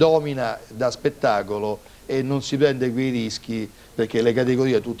categoria dove domina da spettacolo e non si prende quei rischi, perché le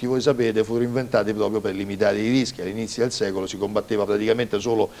categorie, tutti voi sapete, furono inventate proprio per limitare i rischi. All'inizio del secolo si combatteva praticamente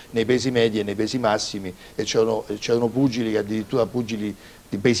solo nei pesi medi e nei pesi massimi, e c'erano pugili che addirittura pugili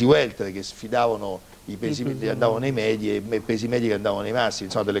di pesi welter che sfidavano i pesi che andavano nei medi e i pesi medi che andavano nei massimi,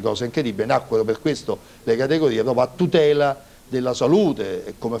 insomma delle cose incredibili. Nacquero per questo le categorie, proprio a tutela della salute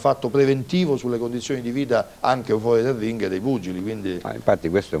e come fatto preventivo sulle condizioni di vita anche fuori dal ring dei pugili. Quindi... infatti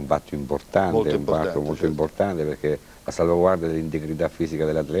questo è un fatto importante, molto importante, perché la salvaguardia dell'integrità fisica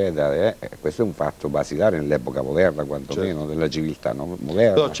dell'atleta, questo è un fatto basilare nell'epoca moderna, quantomeno, certo, della civiltà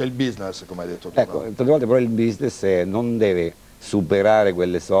moderna. Però c'è il business, come hai detto tu. Ecco, tante volte però il business non deve superare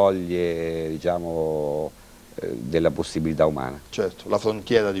quelle soglie, diciamo, della possibilità umana. Certo, la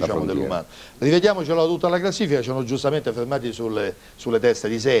frontiera, diciamo, dell'umano. Rivediamocelo tutta la classifica, ci sono giustamente fermati sulle teste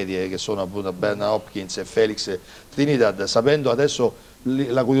di serie, che sono appunto Bernard Hopkins e Felix Trinidad, sapendo adesso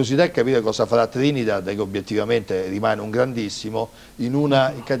la curiosità è capire cosa farà Trinidad, che obiettivamente rimane un grandissimo, in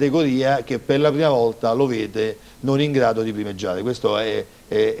una categoria che per la prima volta lo vede non in grado di primeggiare. Questo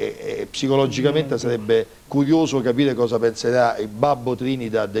psicologicamente sarebbe curioso capire cosa penserà il babbo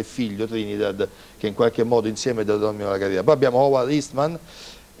Trinidad e figlio Trinidad, che in qualche modo insieme determinano la carriera. Poi abbiamo Howard Eastman,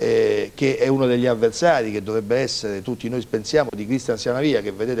 che è uno degli avversari che dovrebbe essere, tutti noi pensiamo, di Cristian Sanavia,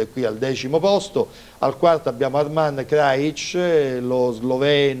 che vedete qui al 10° posto. Al 4° abbiamo Arman Krajic, lo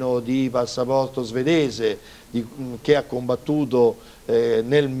sloveno di passaporto svedese, che ha combattuto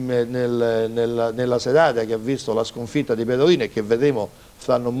nella serata che ha visto la sconfitta di Perorino e che vedremo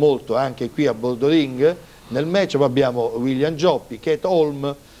fra non molto anche qui a Bordo Ring nel match. Poi abbiamo William Gioppi, Kate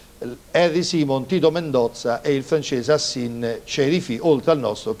Holm, Harry Simon, Tito Mendozza e il francese Hassin Cherifi, oltre al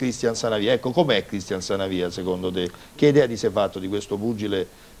nostro Cristian Sanavia. Ecco, com'è Cristian Sanavia secondo te? Che idea ti sei fatto di questo pugile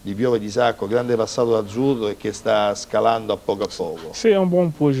di piove di sacco, grande passato azzurro e che sta scalando a poco? Sì, è un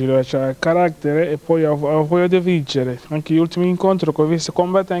buon pugile, ha carattere e poi ha voglia di vincere. Anche gli ultimi incontri che ho visto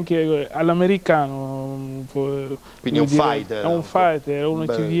combattere anche all'americano. Quindi è un fighter. È un fighter, è uno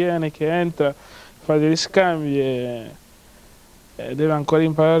che viene, che entra, fa degli scambi e deve ancora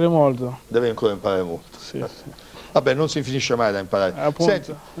imparare molto. Deve ancora imparare molto. Sì, sì. Vabbè, non si finisce mai da imparare.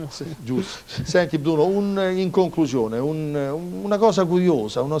 Senti, giusto. Senti Bruno, in conclusione, una cosa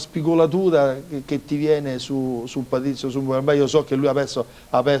curiosa, una spigolatura che ti viene su Patrizio Sumbu. Io so che lui ha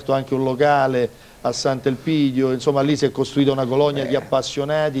aperto anche un locale a Sant'Elpidio, insomma lì si è costruita una colonia di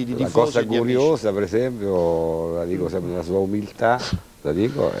appassionati, di tifosi. La cosa e di curiosa, amici. Per esempio, la dico sempre nella sua umiltà, la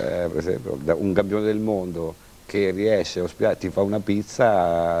dico, per esempio, un campione del mondo che riesce a ospitare, ti fa una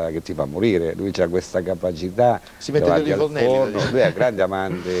pizza che ti fa morire. Lui ha questa capacità, si mette dentro i fornelli, lui è grande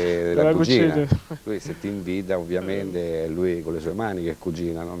amante della cucina. Lui se ti invita, ovviamente è lui con le sue mani che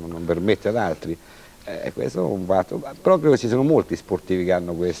cucina, non permette ad altri. Questo è un fatto. Proprio ci sono molti sportivi che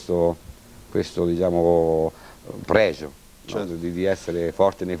hanno questo diciamo, pregio. Certo. Di essere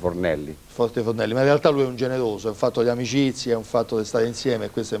forte nei fornelli. Forte nei fornelli, ma in realtà lui è un generoso, è un fatto di amicizia, è un fatto di stare insieme,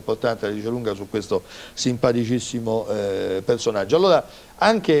 e questo è importante, la dice lunga su questo simpaticissimo personaggio. Allora,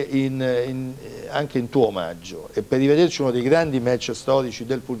 anche in tuo omaggio, e per rivederci uno dei grandi match storici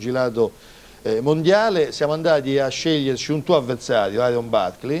del pugilato mondiale, siamo andati a sceglierci un tuo avversario, Iron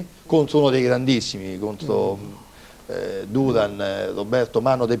Barkley, contro uno dei grandissimi, contro Duran, Roberto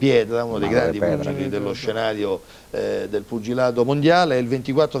Mano de Pietra, uno dei grandi pugili dello scenario del pugilato mondiale. Il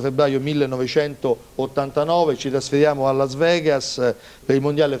 24 febbraio 1989 ci trasferiamo a Las Vegas per il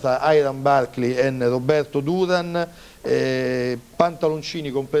mondiale fra Iron Barkley e Roberto Duran.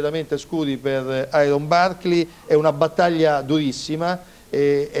 Pantaloncini completamente scuri per Iron Barkley, è una battaglia durissima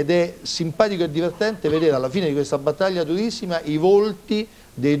ed è simpatico e divertente vedere alla fine di questa battaglia durissima i volti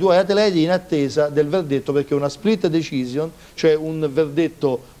dei due atleti in attesa del verdetto, perché è una split decision, cioè un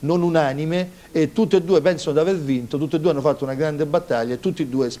verdetto non unanime, e tutti e due pensano di aver vinto, tutti e due hanno fatto una grande battaglia e tutti e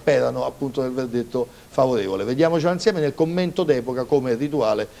due sperano appunto del verdetto favorevole. Vediamocelo insieme nel commento d'epoca come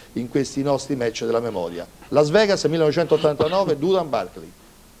rituale in questi nostri match della memoria. Las Vegas 1989, Duran Barkley.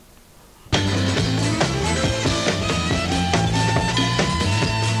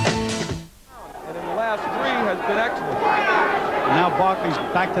 Now Barkley's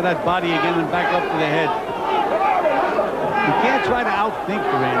back to that body again and back up to the head. You can't try to outthink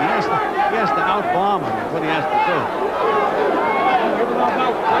Durant. He has to outbomb him. That's what he has to do.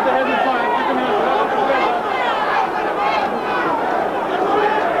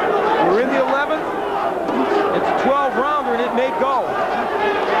 We're in the 11th. It's a 12-rounder, and it may go.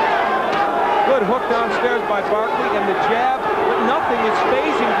 Good hook downstairs by Barkley, and the jab, but nothing is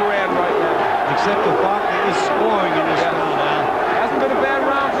phasing Durant right now. Except that Barkley is scoring in this round now. Hasn't been a bad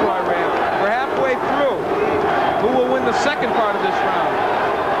round for Iran. We're halfway through. Who will win the second part of this round?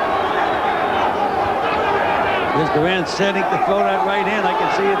 There's Durant setting to throw that right hand. I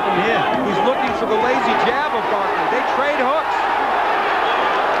can see it from here. He's looking for the lazy jab of Barkley. They trade hooks.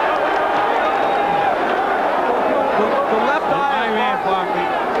 The left eye of Barkley.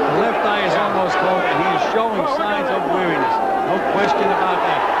 The left eye is almost closed, and he is showing signs of weariness. No question about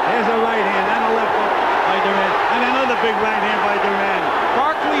that. There's a right hand and a left hook by Durant, and another big right hand by Durant.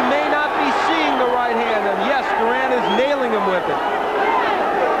 Barkley may not be seeing the right hand, and yes, Durant is nailing him with it.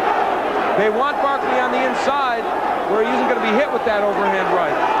 They want Barkley on the inside, where he isn't going to be hit with that overhand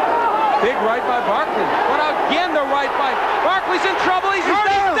right. Big right by Barkley. But again, the right by Barkley's in trouble. He's hurt.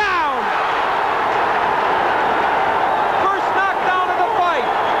 He's down. First knockdown of the fight.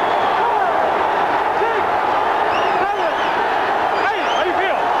 How you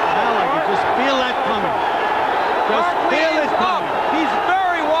feel? Well, I can just feel that coming. Just feel it coming. He's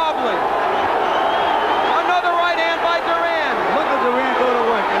very wobbly. Another right hand by Durant. Look at Durant go to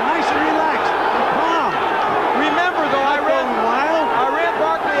work. And nice and relaxed. And calm. Remember, though, Iran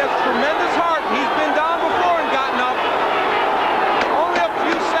Barkley has tremendous heart. He's been down before and gotten up. Only a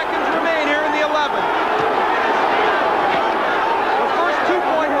few seconds remain here in the 11th. The first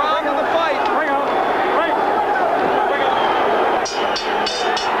two-point round of the fight.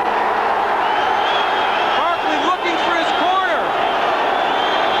 Barkley looking for his corner.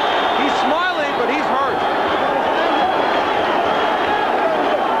 He's smiling, but he's hurt.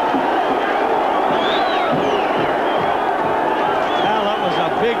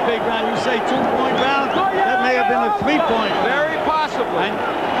 Big round. You say 2-point round? That may have been a 3-point. Very possibly.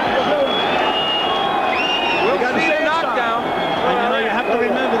 We'll see the knockdown. And you know, you have to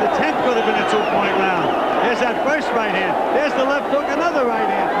remember the 10th could have been a 2-point round. There's that first right hand. There's the left hook, another right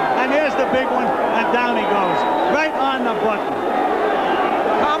hand. And there's the big one, and down he goes. Right on the button.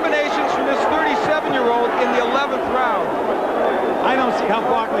 Combinations from this 37-year-old in the 11th round. I don't see how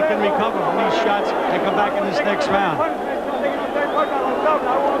Barkley can recover from these shots and come back in this next round.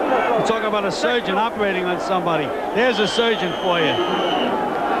 We're talking about a surgeon operating on somebody. There's a surgeon for you.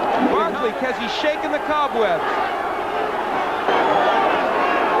 Barkley, has he shaken the cobwebs?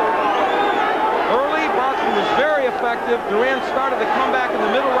 Early, Barkley was very effective. Durant started to come back in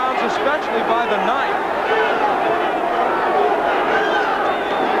the middle rounds, especially by the 9th.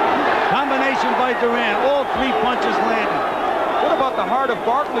 Combination by Durant. All 3 punches landed. What about the heart of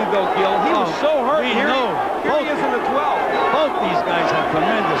Barkley, though, Gil? He was so hurt. Here he is in the 12th. Both these guys have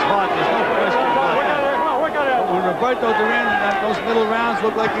tremendous heart. There's no question about that. But when Roberto Durant in those middle rounds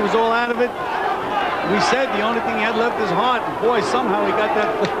looked like he was all out of it, we said the only thing he had left is heart. And boy, somehow he got that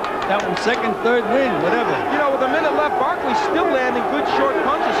one second, third win, whatever. You know, with a minute left, Barkley's still landing good short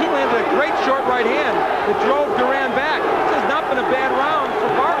punches. He landed a great short right hand that drove Durant back. This has not been a bad round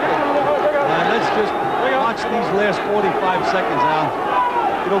for Barkley. Let's just watch these last 45 seconds, Al.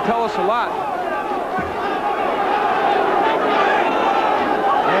 It'll tell us a lot.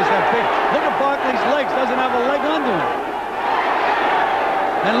 There's that big. Look at Barkley's legs. Doesn't have a leg under him.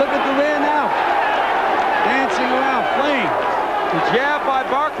 And look at Durant now. Dancing around, playing. The jab by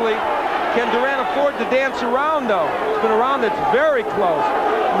Barkley. Can Durant afford to dance around, though? It's been a round that's very close.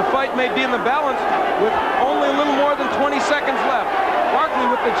 And the fight may be in the balance with only a little more than 20 seconds left. Barkley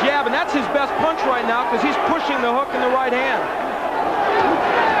with the jab, and that's his best punch right now because he's pushing the hook in the right hand.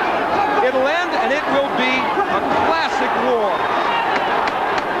 It'll end, and it will be a classic war.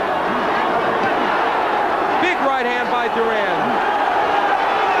 Big right hand by Durant.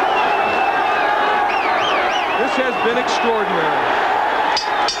 This has been extraordinary.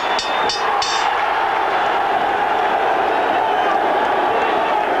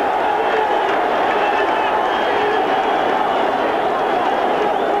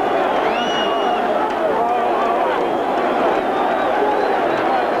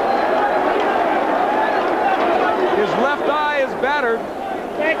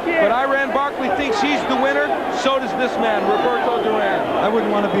 Barkley thinks he's the winner. So does this man, Roberto Duran. I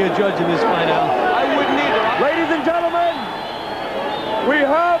wouldn't want to be a judge in this fight, Al. I wouldn't either. Ladies and gentlemen, we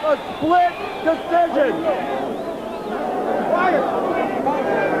have a split decision.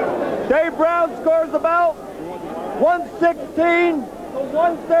 Dave Brown scores about 116 to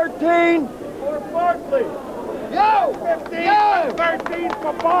 113 for Barkley. Yo! 13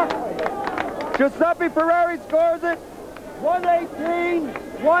 for Barkley. Giuseppe Ferrari scores it 118,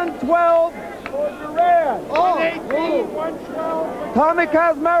 112 for Duran. 118, 112. Tommy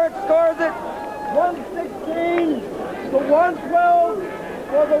Kazmarek scores it 116 to 112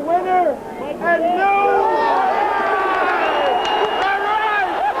 for the winner. And no!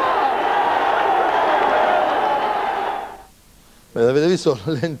 Beh, avete visto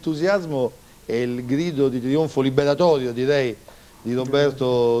l'entusiasmo e il grido di trionfo liberatorio, direi, di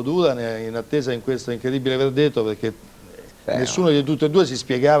Roberto Duran in attesa in questo incredibile verdetto, perché nessuno di tutti e due si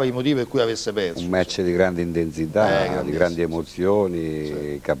spiegava i motivi per cui avesse perso. Un match di grande intensità, di grandi emozioni,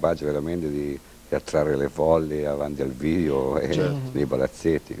 sì, capace veramente di attrarre le folli avanti al video e nei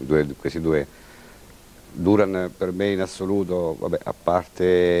palazzetti. Questi due, Duran per me in assoluto, vabbè, a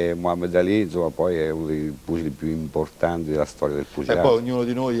parte Muhammad Ali, insomma, poi è uno dei pugili più importanti della storia del pugilato. E poi ognuno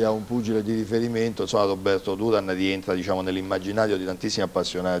di noi ha un pugile di riferimento, insomma Roberto Duran rientra, diciamo, nell'immaginario di tantissimi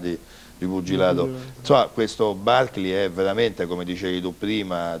appassionati di pugilato. Insomma, questo Barkley è veramente, come dicevi tu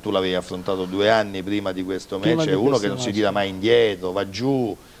prima, tu l'avevi affrontato 2 anni prima di questo match, è uno che non si tira mai indietro, va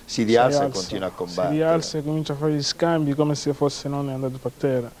giù, si rialza e continua a combattere. Si rialza e comincia a fare gli scambi come se fosse non è andato per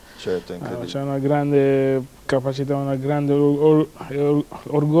terra. Certo, incredibile. C'è una grande capacità, un grande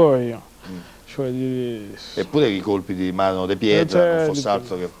orgoglio. Cioè Eppure i colpi di mano di pietra, non fosse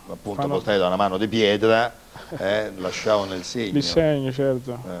altro che appunto portati da una mano di pietra, lasciavano il segno. Il segno,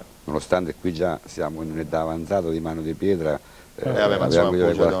 certo. Nonostante qui già siamo in un'età avanzata di mano di pietra, vabbè, ma insomma,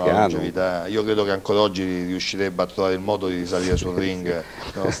 io credo che ancora oggi riuscirebbe a trovare il modo di risalire sul ring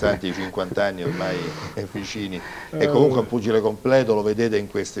nonostante i 50 anni ormai vicini. E comunque un pugile completo, lo vedete in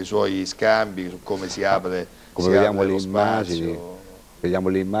questi suoi scambi, su come si apre, come vediamo le immagini. Vediamo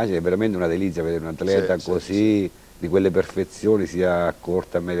le immagini, è veramente una delizia vedere un atleta così, di quelle perfezioni, sia a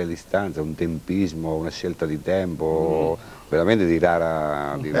corta e media distanza, un tempismo, una scelta di tempo, veramente di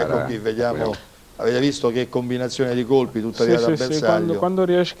rara... Ecco qui, vediamo, avete visto che combinazione di colpi, tuttavia da bersaglio. Quando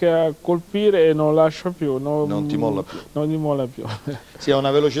riesci a colpire non lascia più, non ti molla più. Non ti molla più. Sì, ha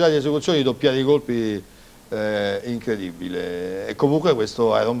una velocità di esecuzione, di doppiare i colpi incredibile. E comunque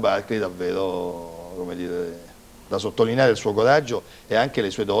questo Iron Barkley davvero, come dire, da sottolineare il suo coraggio e anche le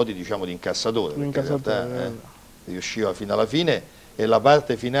sue doti, diciamo, di incassatore, perché in realtà riusciva fino alla fine. E la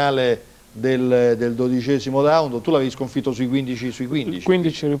parte finale del 12° round, tu l'avevi sconfitto sui 15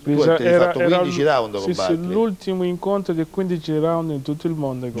 15 riprese, tu hai fatto 15 round con Barkley. L'ultimo incontro di 15 round in tutto il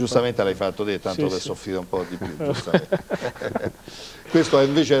mondo. Giustamente l'hai fatto te, tanto per soffrire un po' di più. Questo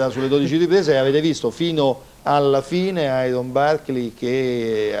invece era sulle 12 riprese e avete visto fino alla fine Iron Barkley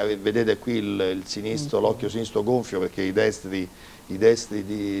che, vedete qui il sinistro, l'occhio sinistro gonfio perché i destri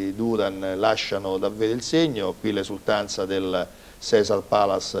di Duran lasciano davvero il segno. Qui l'esultanza del Caesar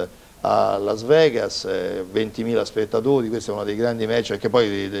Palace a Las Vegas, 20.000 spettatori, questo è uno dei grandi match, perché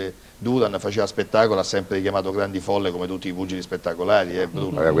poi Duran faceva spettacolo, ha sempre richiamato grandi folle come tutti i pugili spettacolari.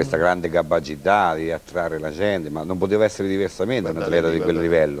 Aveva questa grande capacità di attrarre la gente, ma non poteva essere diversamente un atleta di quel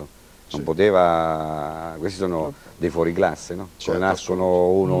livello. Non poteva, questi sono dei fuoriclasse, no? Certo, nascono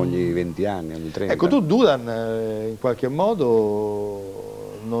uno ogni 20 anni, ogni 30. Ecco, tu Duran in qualche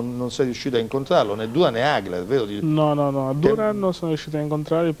modo non sei riuscito a incontrarlo, né Duran né Hagler, vero? No, Duran non sono riuscito a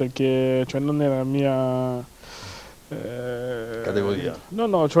incontrarlo perché non era la mia categoria.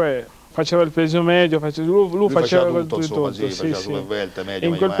 No, cioè faceva il peso medio, lui faceva tutto, insomma, sì, faceva super welter, medio,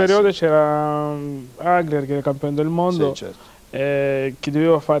 in quel periodo c'era Hagler che era campione del mondo, sì, certo. Che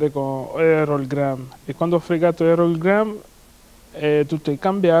doveva fare con Errol Graham, e quando ho fregato Errol Graham tutto è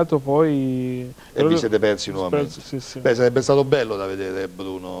cambiato poi. E vi siete persi nuovamente. Sì. Beh, sarebbe stato bello da vedere,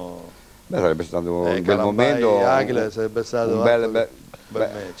 Bruno. Beh, sarebbe stato un bel Kalambay, momento, Hagler, sarebbe stato un bel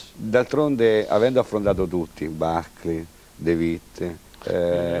match. D'altronde, avendo affrontato tutti, Barkley, De Witt,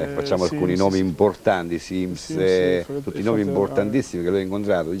 facciamo alcuni nomi importanti, Sims, tutti i nomi importantissimi che lui ha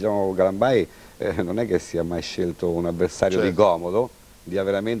incontrato. Diciamo, Kalambay non è che sia mai scelto un avversario di comodo, li ha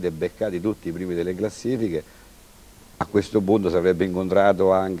veramente beccati tutti i primi delle classifiche. A questo punto sarebbe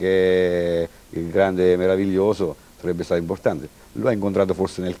incontrato anche il grande meraviglioso, sarebbe stato importante. Lo ha incontrato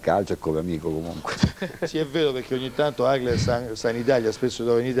forse nel calcio e come amico comunque. Sì, è vero, perché ogni tanto Hagler sta in Italia, spesso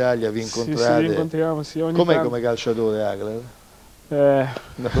trova in Italia, vi incontrate. Sì, incontriamo, sì, Com'è come calciatore Hagler?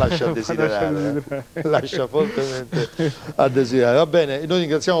 lascia a desiderare, lascia fortemente a desiderare. Va bene, noi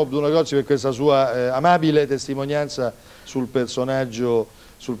ringraziamo Bruno Grozzi per questa sua amabile testimonianza sul personaggio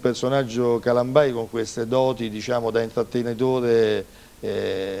Kalambay, con queste doti, diciamo, da intrattenitore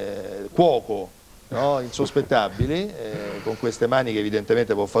cuoco, no? Insospettabili, con queste mani che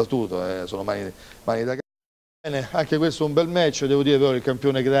evidentemente può far tutto, sono mani da bene, anche questo è un bel match. Devo dire però il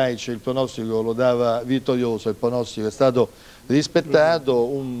campione Krejci, il pronostico lo dava vittorioso, il pronostico è stato rispettato,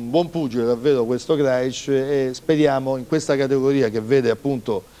 un buon pugile davvero questo Krejci, e speriamo in questa categoria che vede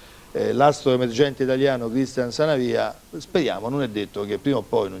appunto l'astro emergente italiano Cristian Sanavia, speriamo, non è detto che prima o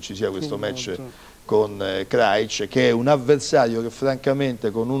poi non ci sia questo match con Krejci, che è un avversario che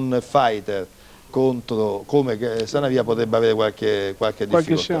francamente con un fighter contro come Sanavia potrebbe avere qualche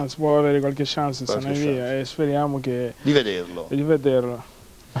difficoltà. Chance, può avere qualche chance Sanavia, e speriamo di vederlo.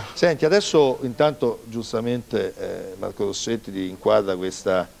 Senti, adesso intanto giustamente Marco Rossetti ti inquadra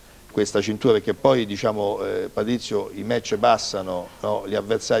questa cintura, perché poi diciamo Patrizio, i match passano, no? Gli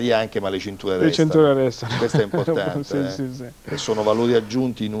avversari anche, ma le cinture restano. Questo è importante, sì. E sono valori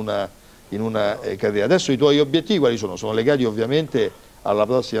aggiunti in una carriera. Adesso i tuoi obiettivi quali sono? Sono legati ovviamente alla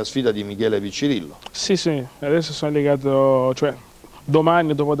prossima sfida di Michele Piccirillo. Sì, adesso sono legato, cioè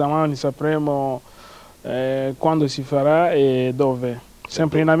domani, dopodomani sapremo quando si farà e dove.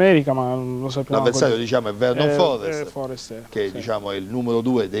 Sempre in America, ma non lo sappiamo. L'avversario diciamo è Vernon Forrest, che sì, diciamo è il numero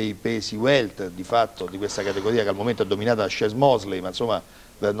 2 dei pesi welter di fatto di questa categoria, che al momento è dominata da Chase Mosley, ma insomma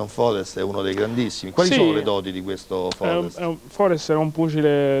Vernon Forrest è uno dei grandissimi. Quali sono le doti di questo Forrest? Forrest è un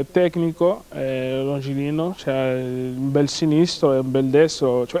pugile tecnico, longilino, cioè un bel sinistro e un bel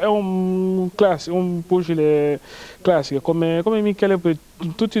destro, cioè è un pugile classico, come Michele.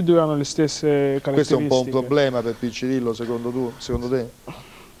 Tutti e due hanno le stesse caratteristiche. Questo è un po' un problema per Piccirillo secondo te?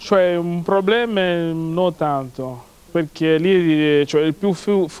 Cioè un problema non tanto, perché lì cioè, il più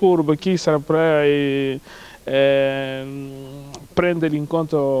furbo, chi saprà prendere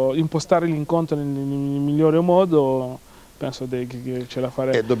l'incontro, impostare l'incontro nel migliore modo, penso che ce la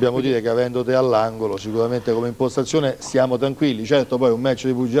faremo. E dobbiamo dire che avendo te all'angolo, sicuramente come impostazione stiamo tranquilli. Certo, poi un match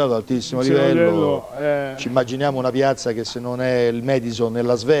di pugilato ad altissimo livello, ci immaginiamo una piazza che se non è il Madison è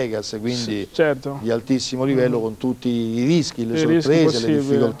Las Vegas, quindi certo, di altissimo livello, con tutti i rischi, le sorprese, le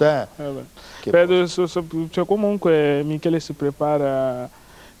difficoltà. Cioè, comunque Michele si prepara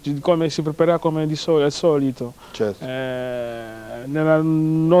come al solito. Certo. Nella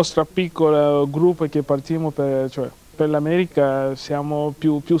nostra piccola gruppo che partiamo per l'America siamo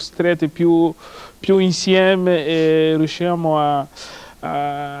più stretti, più insieme, e riusciamo a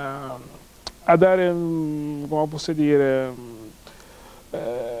dare, come posso dire,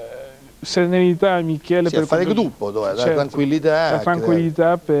 serenità a Michele, sì, per fare gruppo, dare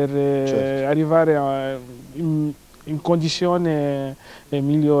tranquillità per arrivare in condizione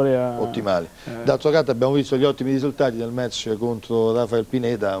migliore, ottimali. D'altro canto abbiamo visto gli ottimi risultati del match contro Rafael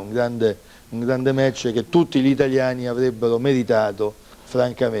Pineda, un grande match che tutti gli italiani avrebbero meritato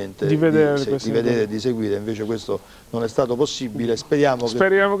francamente di vedere e di seguire, invece questo non è stato possibile. Speriamo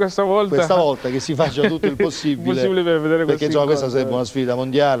che questa volta che si faccia tutto il possibile per vedere, perché insomma, questa sarebbe una sfida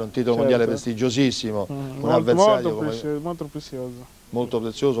mondiale, un titolo mondiale prestigiosissimo, un avversario molto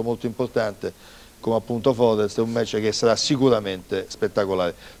prezioso, molto importante come appunto Forrest. È un match che sarà sicuramente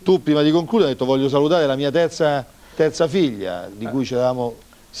spettacolare. Tu prima di concludere hai detto voglio salutare la mia terza figlia, di cui c'eravamo.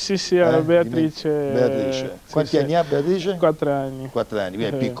 Sì, Beatrice. Quanti anni ha Beatrice? 4 anni. 4 anni,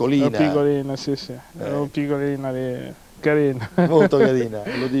 quindi è piccolina. È piccolina, sì. È piccolina, carina. Molto carina,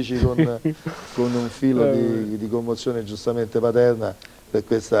 lo dici con un filo di commozione giustamente paterna per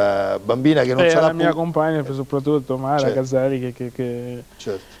questa bambina che non sarà la mia compagna soprattutto, Mara Casali, che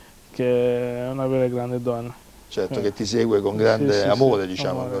è una vera grande donna. Certo, che ti segue con grande amore,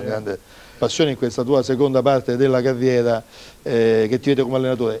 diciamo, con grande passione in questa tua seconda parte della carriera, che ti vede come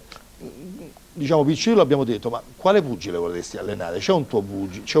allenatore. Diciamo, Piccirillo abbiamo detto, ma quale pugile vorresti allenare? C'è un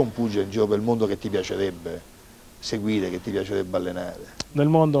pugile in giro per il mondo che ti piacerebbe seguire, che ti piacerebbe allenare? Nel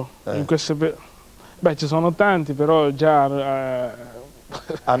mondo? Beh, ci sono tanti, però già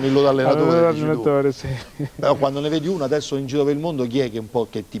hanno il loro allenatore, sì. Però quando ne vedi uno adesso in giro per il mondo, chi è che un po'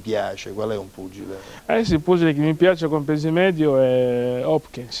 che ti piace? Qual è un pugile? Sì, il pugile che mi piace con pesi medio è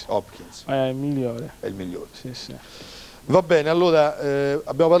Hopkins. È il migliore. È il migliore. Sì. Va bene, allora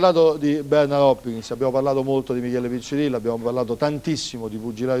abbiamo parlato di Bernard Hopkins, abbiamo parlato molto di Michele Piccirillo, abbiamo parlato tantissimo di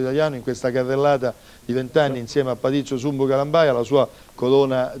pugilato italiano in questa carrellata di 20 anni insieme a Patrizio Sumbu Kalambay, alla sua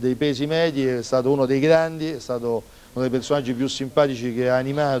corona dei pesi medi. È stato uno dei grandi, è stato uno dei personaggi più simpatici che ha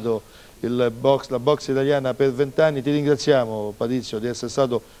animato la box italiana per 20 anni. Ti ringraziamo Patrizio di essere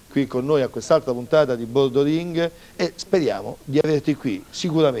stato qui con noi a quest'altra puntata di Bordo Ring e speriamo di averti qui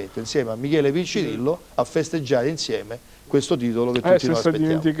sicuramente insieme a Michele Piccirillo a festeggiare insieme questo titolo che tutti noi senza aspettiamo.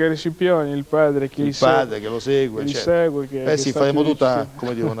 dimenticare Scipioni, il padre che lo segue, certo. Sì, faremo tutta,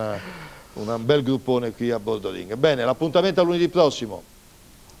 come dire, un bel gruppone qui a Bordo Ring. Bene, l'appuntamento a lunedì prossimo.